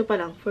ano. Ito pa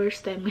lang,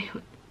 first time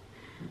ngayon.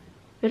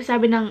 Pero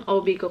sabi ng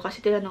OB ko,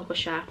 kasi tinanong ko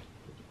siya.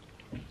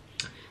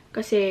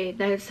 Kasi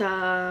dahil sa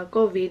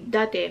COVID,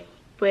 dati,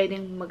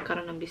 pwedeng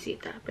magkaroon ng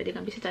bisita. Pwede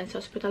kang bisitahin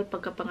sa hospital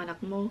pagkapanganak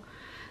mo.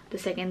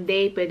 The second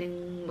day,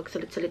 pwedeng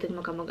magsalit-salitin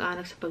mo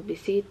kamag-anak sa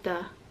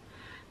pagbisita.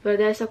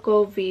 Pero dahil sa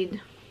COVID,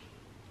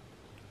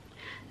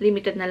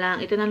 limited na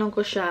lang. Itanong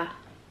ko siya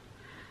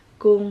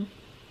kung,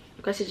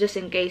 kasi just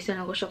in case,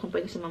 tinanong ko siya kung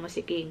pwedeng sumama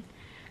si King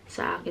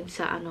sa akin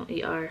sa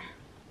ER.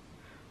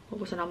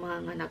 O kung saan ako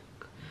manganganak.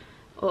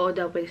 Oo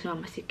daw, pwede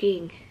sumama si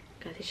King.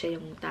 Kasi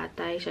siya yung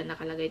tatay, siya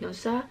nakalagay doon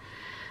sa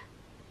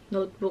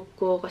notebook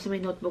ko. Kasi may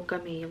notebook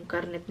kami, yung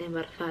carnet ni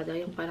Embarazada,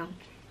 yung parang,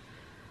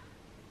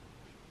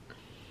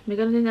 may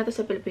ganun din natin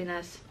sa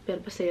Pilipinas,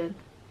 pero basta yun.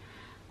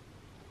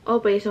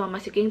 O, pwede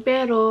sumama si King,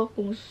 pero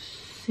kung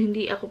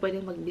hindi ako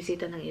pwedeng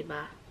magbisita ng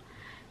iba,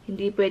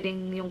 hindi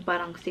pwedeng yung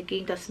parang si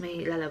King, tas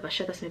may lalabas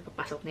siya, tas may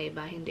papasok na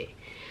iba, hindi.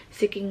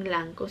 Si King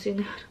lang, kung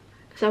sino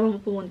kasama mo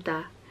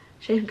pumunta,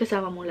 siya yung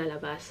kasama mong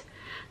lalabas.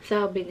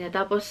 Sabi niya.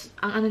 Tapos,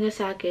 ang ano niya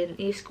sa akin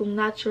is kung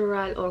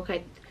natural or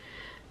kahit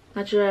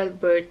natural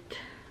birth,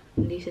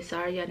 hindi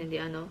cesarean, hindi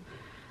ano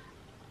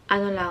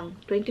lang,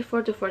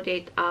 24 to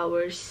 48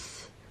 hours,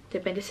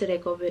 depende sa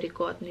recovery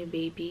ko at may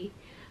baby,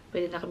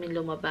 pwede na kami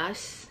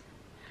lumabas.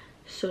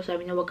 So,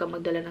 sabi niya, huwag kang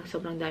magdala ng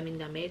sobrang daming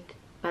damit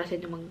para sa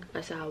inyong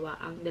mag-asawa.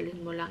 Ang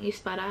dalhin mo lang is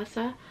para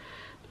sa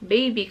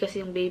baby,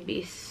 kasi yung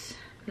baby is,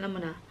 alam mo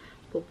na,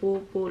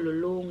 pupupo,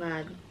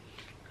 lulungan.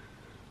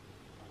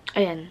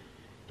 Ayan.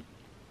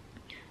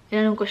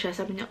 Tinanong ko siya,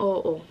 sabi niya,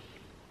 oo.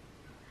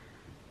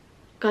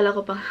 Kala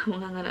ko pa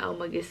manganganak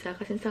ako mag-isa.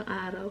 Kasi isang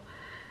araw,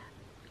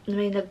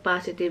 may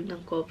nag-positive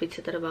ng COVID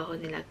sa trabaho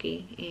nila,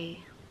 King.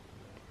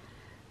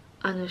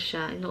 Ano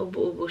siya,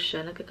 inuubo-ubo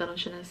siya. Nagkakaroon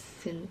siya ng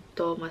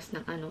sintomas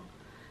ng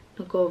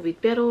ng COVID.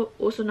 Pero,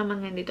 uso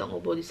naman ngayon dito ang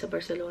ubo dito sa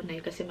Barcelona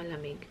kasi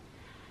malamig.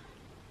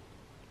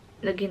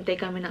 Naghintay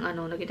kami ng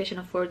naghintay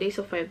siya ng 4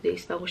 days o 5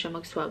 days bago siya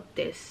mag-swab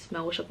test.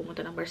 Bago siya pumunta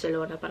ng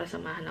Barcelona para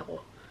samahan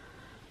ako.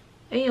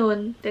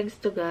 Ayun, thanks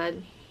to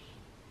God,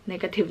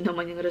 negative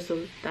naman yung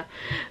resulta.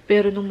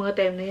 Pero nung mga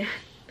time na yan,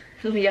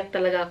 umiyak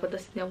talaga ako,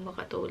 tapos hindi ako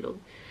makatulog.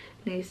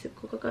 Naisip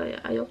ko,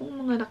 ayaw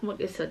kong mga anak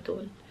mag-isa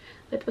doon.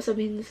 Kahit pa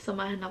sabihin,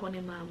 sasamahan ako ni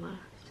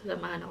mama,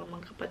 sasamahan ako ng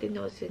mga kapatid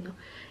o sino,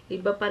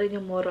 iba pa rin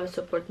yung moral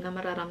support na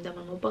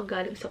mararamdaman mo pag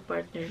galing sa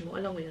partner mo.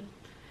 Alam mo yun?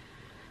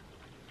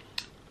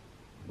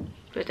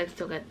 Pero thanks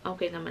to God,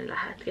 okay naman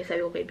lahat. Kaya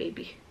sabi ko kay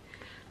baby,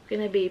 okay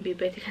na baby,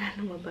 pwede ka na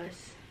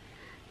lumabas.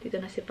 Dito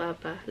na si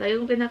Papa. Lagi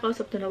kong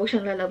pinakausap doon na huwag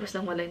siyang lalabas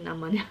ng wala yung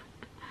naman niya.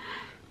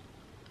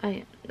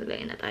 Ayan,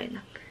 naglagay na tayo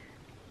ng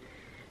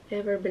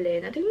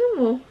Everbelena. Tingnan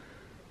mo.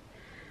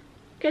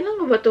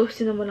 Kailan mo ba ito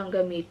sinamulang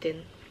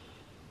gamitin?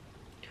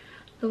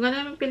 Nung nga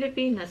namin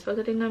Pilipinas,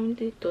 pagdating namin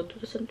dito,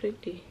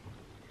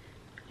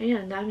 2020.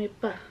 Ayan, dami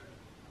pa.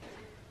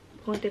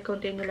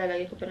 Konti-konti yung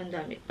nalalagay ko, pero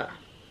dami pa.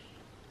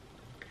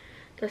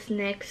 Tapos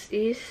next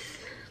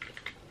is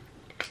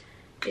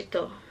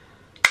ito.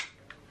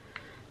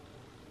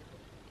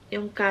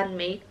 Yung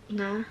Canmake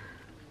na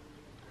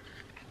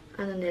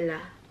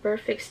nila,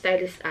 Perfect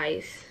Stylist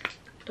Eyes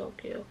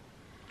Tokyo.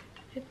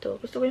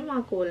 Ito, gusto ko yung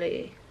mga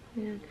kulay eh.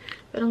 Ayan.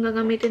 Pero ang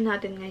gagamitin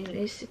natin ngayon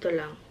is ito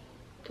lang.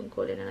 Itong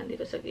kulay na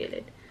nandito sa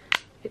gilid.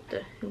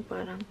 Ito, yung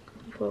parang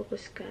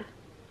focus ka.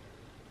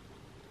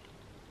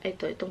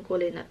 Ito, itong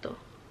kulay na to.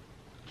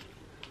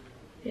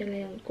 Yan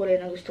lang yung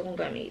kulay na gusto kong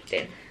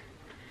gamitin.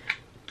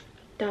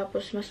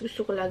 Tapos, mas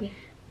gusto ko lagi,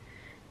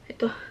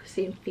 ito,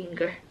 same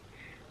finger.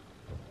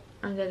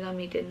 Ang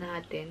gagamitin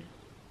natin.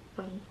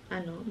 Pang,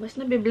 ano, mas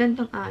nabiblend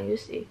ng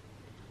ayos eh.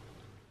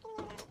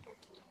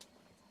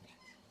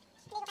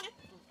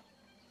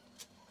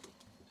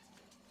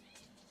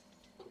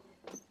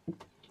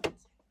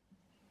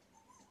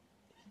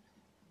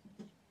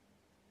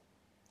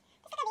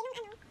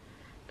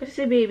 Kasi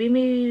si baby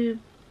may,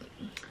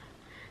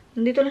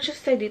 nandito lang siya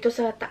sa side, dito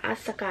sa taas,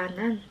 sa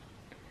kanan.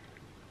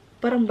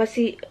 Parang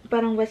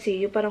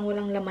vasiyo, parang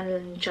walang laman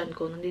lang yung tiyan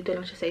ko. Nandito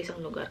lang siya sa isang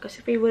lugar.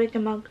 Kasi favorite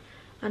niya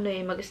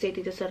mag-stay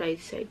dito sa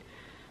right side.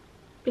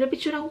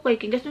 Pinapicturan ko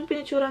kay King. Kasi nung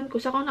pinicturan ko,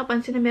 saka ko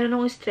napansin na meron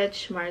akong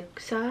stretch mark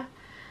sa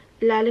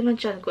lalim ng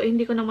tiyan ko. Eh,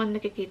 hindi ko naman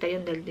nakikita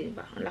yun dahil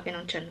diba, ang laki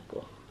ng tiyan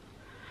ko.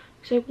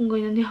 So, kung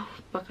ganyan, hindi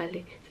ako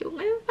pakali. So,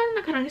 ngayon, parang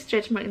nagkarang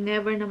stretch mark,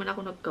 never naman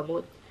ako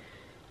nagkamot.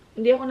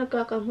 Hindi ako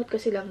nagkakamot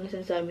kasi lang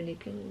nasasabi ni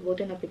King,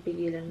 buti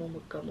napipigilan mo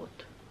magkamot.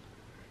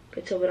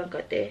 Kahit sobrang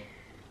kate.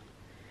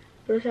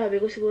 Pero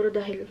sabi ko siguro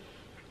dahil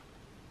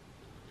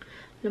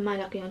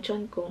lumalaki yung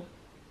tiyan ko.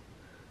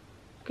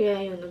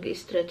 Kaya yun,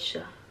 nag-i-stretch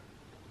siya.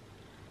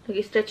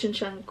 Nag-i-stretch yung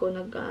tiyan ko,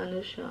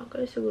 nag-ano siya.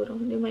 Kaya siguro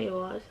hindi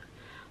maiwas.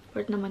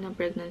 Part naman ng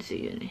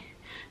pregnancy yun eh.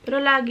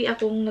 Pero lagi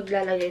akong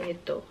naglalagay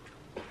nito.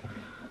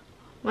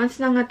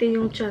 Once nangati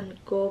yung tiyan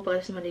ko,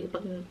 pag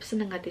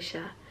nangati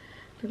siya,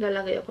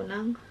 naglalagay ako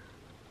ng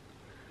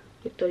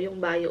ito, yung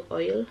bio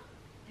oil.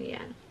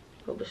 Ayan.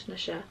 Ubus na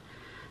siya.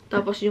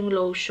 Tapos yung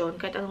lotion.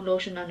 Kahit anong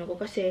lotion na ano ko.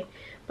 Kasi,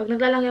 pag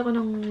naglalagay ako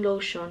ng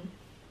lotion,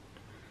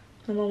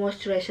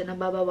 namamoisturize siya,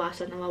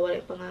 nababawasan,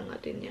 nawawala yung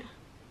pangangatin niya.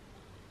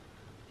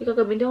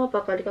 Ikagabi, hindi ako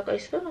mapakali.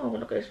 Kakais pa no?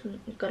 Ako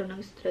nagkaroon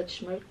ng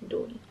stretch mark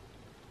doon.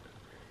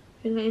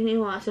 Yun nga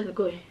iniiwasan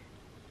ko eh.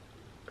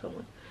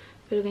 Come on.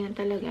 Pero ganyan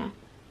talaga.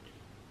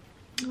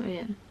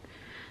 Ayan.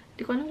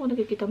 Hindi ko alam kung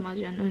nakikita mo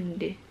dyan o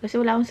hindi. Kasi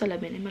wala akong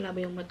salamin eh. Malabo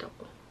yung mata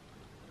ko.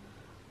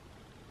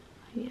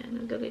 Ayan.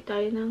 Naglagay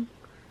tayo ng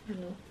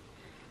ano.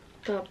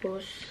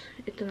 Tapos,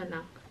 ito na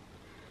lang.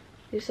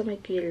 Dito sa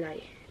may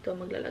kilay. Ito,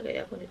 maglalagay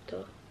ako nito.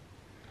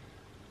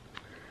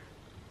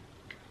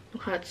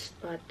 Yung hot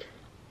spot.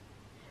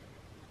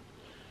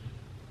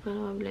 Para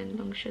ma-blend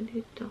lang siya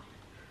dito.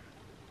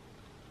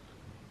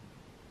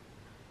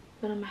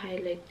 Para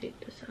ma-highlight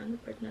dito sa ano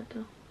part na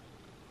to.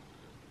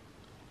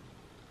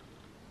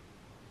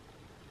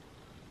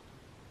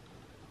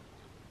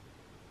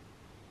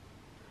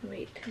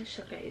 Wait, ano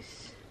siya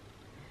guys.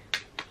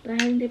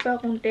 Dahil hindi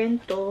pa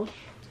kontento,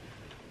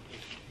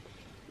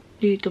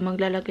 dito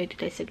maglalagay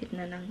dito tayo sa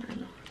gitna ng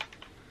ano,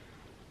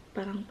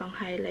 parang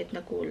pang-highlight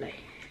na kulay.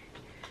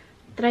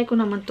 Try ko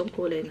naman tong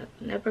kulay na.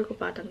 Never ko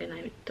patang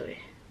ginamit to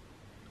eh.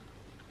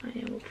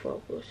 Ayan,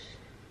 mag-focus.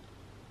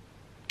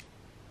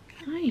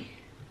 Ay.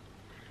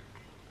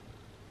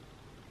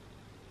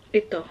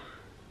 Ito.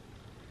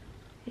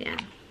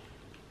 Ayan.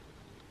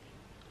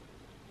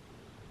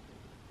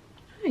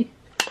 Ay.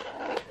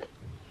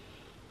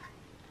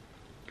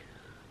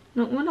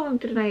 Nung una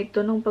kong trinay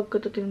ito, nung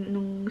pagkatutin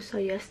nung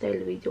saya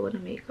style video ko na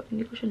makeup,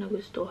 hindi ko siya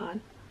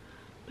nagustuhan.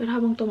 Pero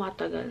habang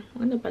tumatagal,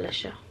 maganda pala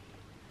siya.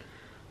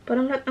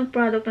 Parang lahat ng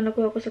product na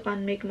nakuha ko sa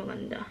Canmake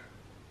maganda.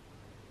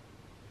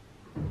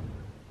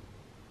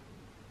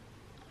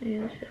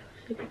 Ayan siya,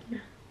 sa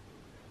gitna.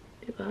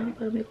 Diba?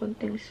 Parang may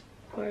konting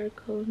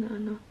sparkle na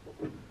ano.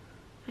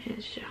 Ayan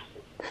siya.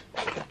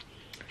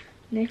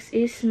 Next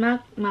is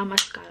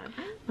mamaskara.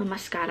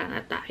 Mamaskara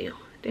na tayo.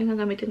 Ito yung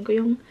gagamitin ko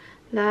yung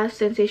Last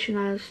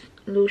Sensational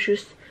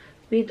Luscious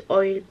with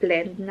Oil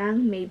Blend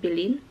ng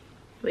Maybelline.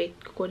 Wait,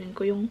 kukunin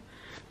ko yung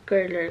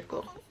curler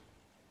ko.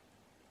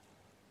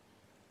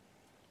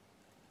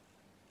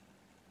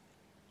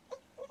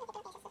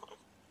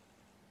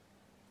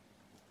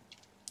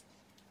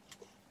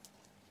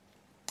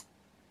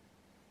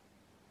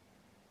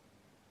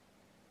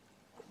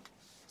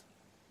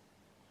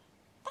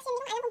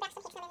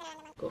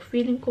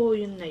 Feeling ko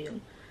yun na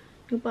yun.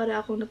 Yung para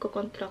akong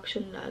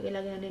nagko-contraction lagi.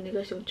 Lagi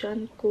naninigas yung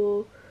tiyan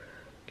ko.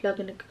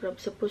 Lagi nagkakrab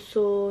sa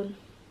puson.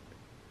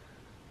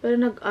 Pero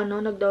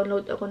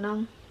nag-download ako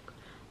ng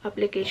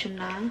application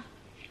na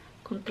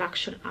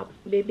contraction app.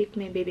 May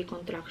baby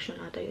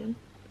contraction ata yun.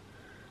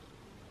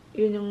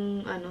 Yun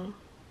yung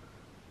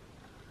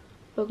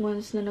pag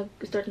once na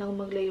nag-start na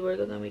akong mag-labor,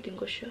 gagamitin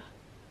ko siya.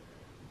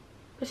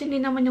 Kasi hindi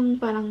naman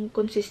yung parang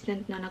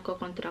consistent na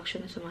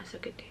nagko-contraction na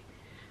sumasakit eh.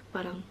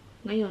 Parang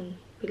ngayon,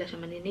 bigla siya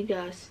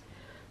maninigas,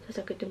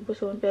 sasakit yung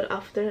puson, pero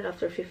after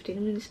 15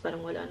 minutes,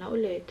 parang wala na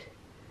ulit.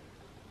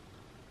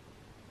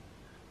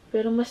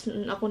 Pero mas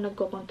ako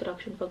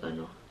nagko-contraction pag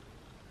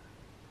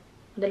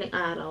madaling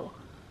araw.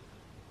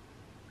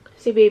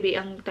 Kasi baby,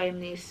 ang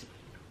time is,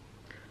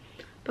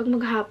 pag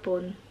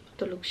maghapon,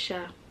 tulog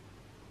siya.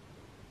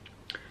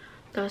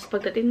 Tapos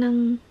pagdating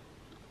ng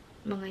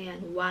mga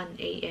yan,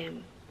 1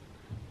 AM,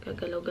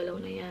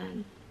 gagalaw-galaw na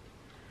yan.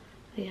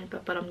 Ayan,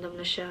 paparamdam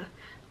na siya.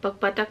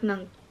 Pagpatak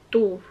ng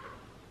 2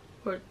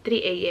 or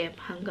 3 AM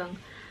hanggang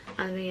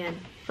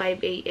 5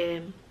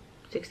 AM,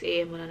 6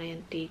 AM, wala na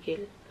yan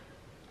tigil.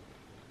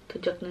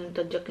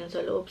 tadyak yan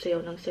sa loob,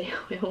 sayaw ng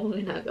sayaw yung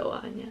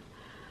ginagawa niya.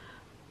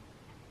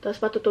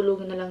 Tapos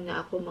patutulugin na lang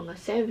niya ako mga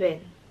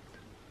 7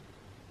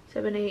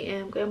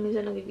 a.m. Kaya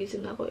minsan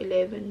nagigising ako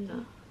 11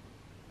 na.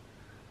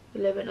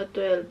 11 o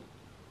 12.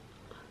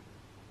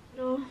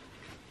 Pero,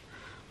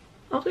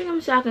 okay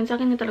naman sa akin. Sa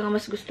akin na talaga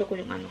mas gusto ko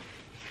yung ano.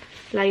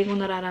 Lagi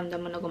kong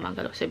nararamdaman na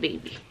gumagalaw sa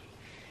baby.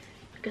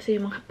 Kasi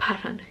yung mga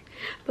paranoid.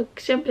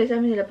 Siyempre,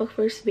 sabi nila, pag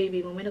first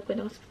baby mo, may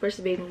nagkwento ka sa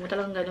first baby mo,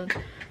 talagang ganun.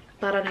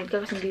 Paranoid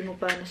ka kasi hindi mo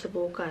pa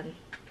nasubukan.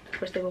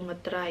 First time mo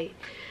matry.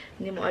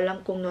 Hindi mo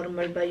alam kung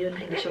normal ba yun,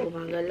 hindi siya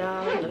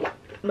gumagalaw,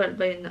 normal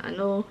ba yun na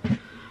ano.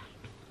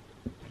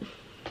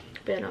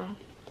 Pero,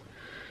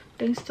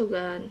 thanks to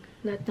God,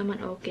 lahat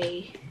naman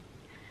okay.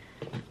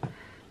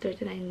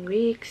 39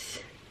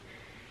 weeks.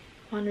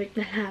 1 week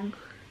na lang.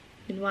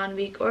 In 1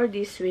 week or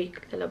this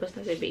week, lalabas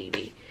na si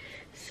baby.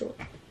 So,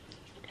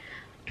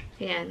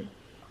 ayan.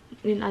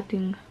 Yun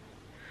ating,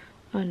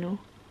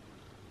 ano,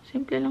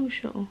 simple lang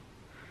siya, oh.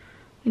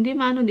 Hindi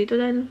maano dito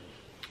dahil,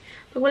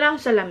 pag wala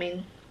akong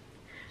salamin,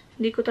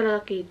 hindi ko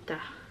talaga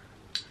kita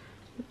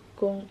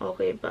kung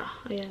okay ba.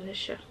 Ayan na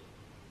siya.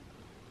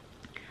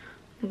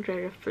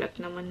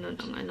 Nagre-reflect naman nun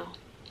ang ano.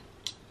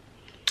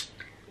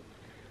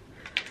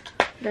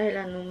 Dahil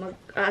ano,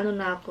 ano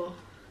na ako.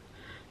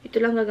 Ito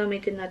lang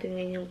gagamitin natin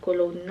ngayon yung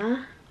cologne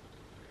na.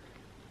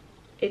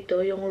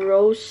 Ito, yung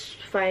Rose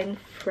Fine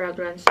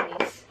Fragrance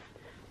Mist.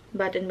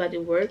 Bath and Body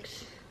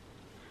Works.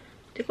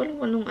 Hindi ko alam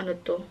anong ano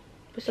to.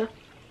 Basta,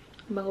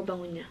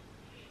 bango-bango niya.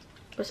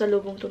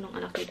 Pasalubong to ng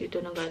anak ko dito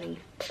na galing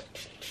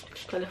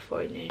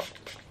California.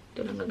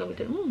 Ito lang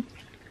gagamitin.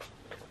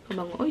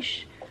 Kabango.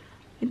 Oish.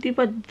 Hindi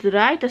pa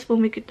dry. Tapos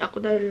pumikit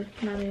ako dahil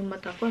namin yung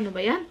mata ko. Ano ba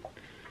yan?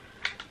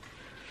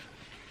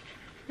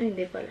 Ay,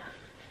 hindi pala.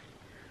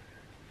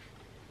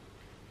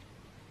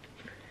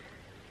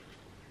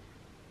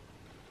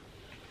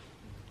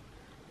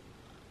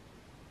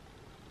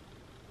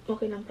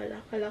 Okay lang pala.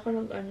 Kala ko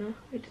ano.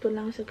 Ito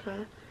lang sa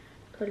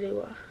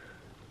kaliwa.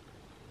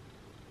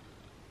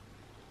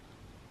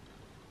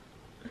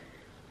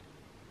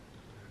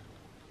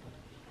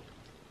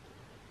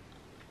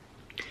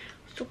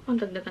 Gusto ko pang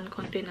dagdagan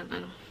konti ng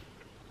ano.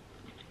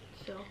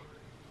 So,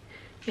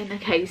 yan na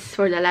guys.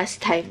 For the last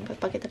time,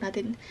 papakita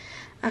natin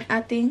ang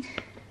ating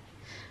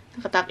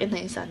nakatap-in na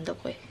yung sando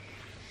ko eh.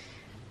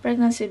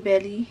 Pregnancy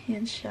belly.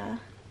 Yan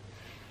siya.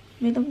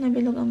 Bilog na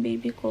bilog ang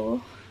baby ko.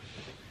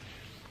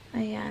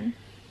 Ayan.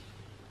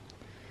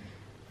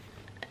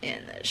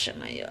 Ayan na siya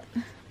ngayon.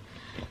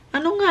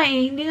 Ano nga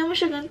eh, hindi naman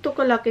siya ganito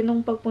kalaki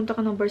nung pagpunta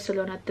ka ng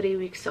Barcelona 3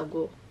 weeks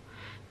ago.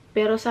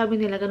 Pero sabi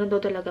nila, ganun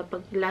daw talaga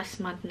pag last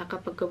month na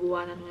kapag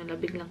kabuwanan mo nila,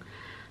 biglang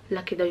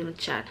laki daw yung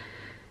tiyan.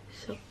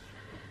 So,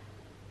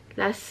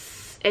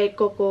 last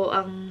echo ko,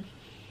 ang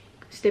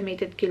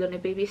estimated kilo ni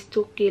baby is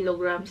 2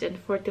 kilograms and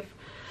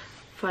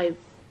 45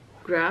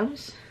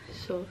 grams.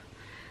 So,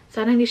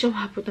 sana hindi siya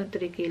umabot ng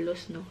 3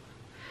 kilos, no?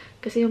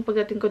 Kasi yung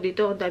pagdating ko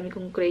dito, ang dami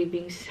kong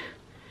cravings.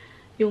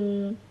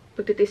 Yung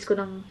pagtitaste ko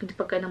ng hindi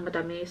pagkain ng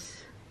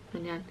matamis.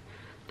 Ganyan.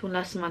 Itong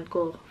last month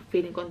ko,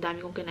 feeling ko ang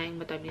dami kong kinaing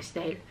matamis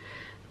dahil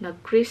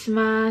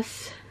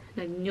nag-Christmas,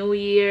 nag-New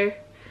Year,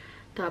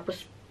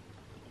 tapos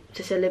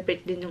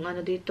sa-celebrate din yung ano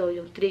dito,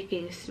 yung Three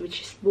Kings,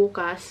 which is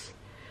bukas.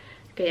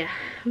 Kaya,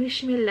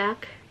 wish me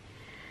luck.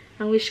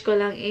 Ang wish ko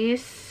lang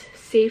is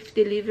safe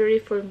delivery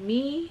for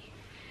me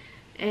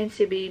and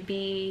si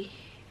baby.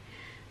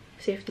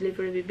 Safe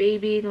delivery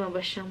baby.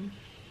 Lumabas siyang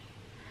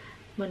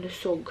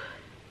manusog.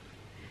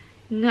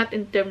 Not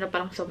in term na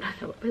parang sobrang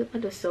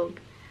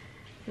manusog.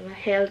 Yung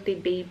healthy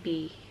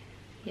baby.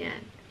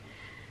 Yan.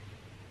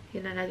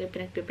 Yun na lagi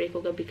pinagpipray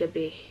ko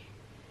gabi-gabi.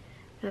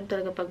 Yan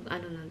talaga pag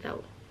ano na daw.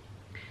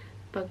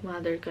 Pag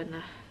mother ka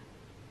na.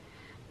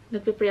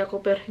 Nagpipray ako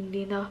pero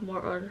hindi na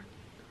more or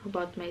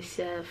about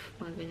myself.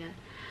 Mga ganyan.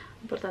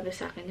 Importante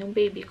sa akin yung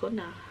baby ko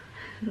na.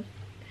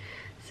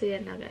 So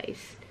yan na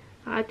guys.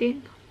 Ang ating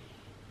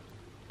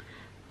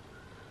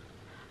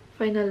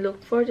final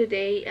look for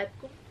today.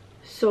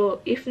 So,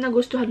 if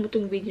nagustuhan mo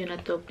tong video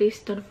na to, please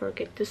don't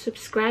forget to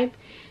subscribe.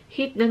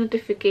 Hit the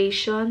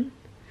notification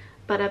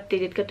para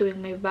updated ka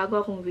tuwing may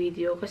bago akong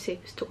video kasi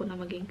gusto ko na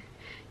maging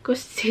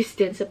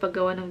consistent sa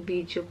paggawa ng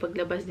video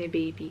paglabas ni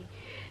baby.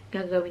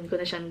 Gagawin ko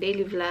na siyang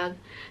daily vlog.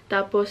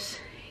 Tapos,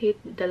 hit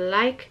the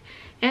like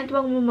and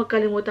huwag mo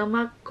magkalimutang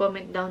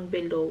mag-comment down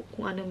below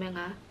kung ano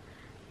mga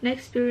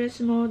na-experience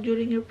mo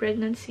during your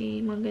pregnancy,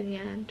 mga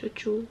ganyan,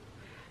 chuchu.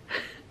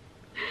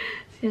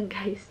 So, yan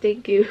guys,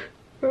 thank you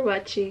for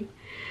watching.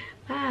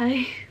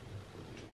 Bye!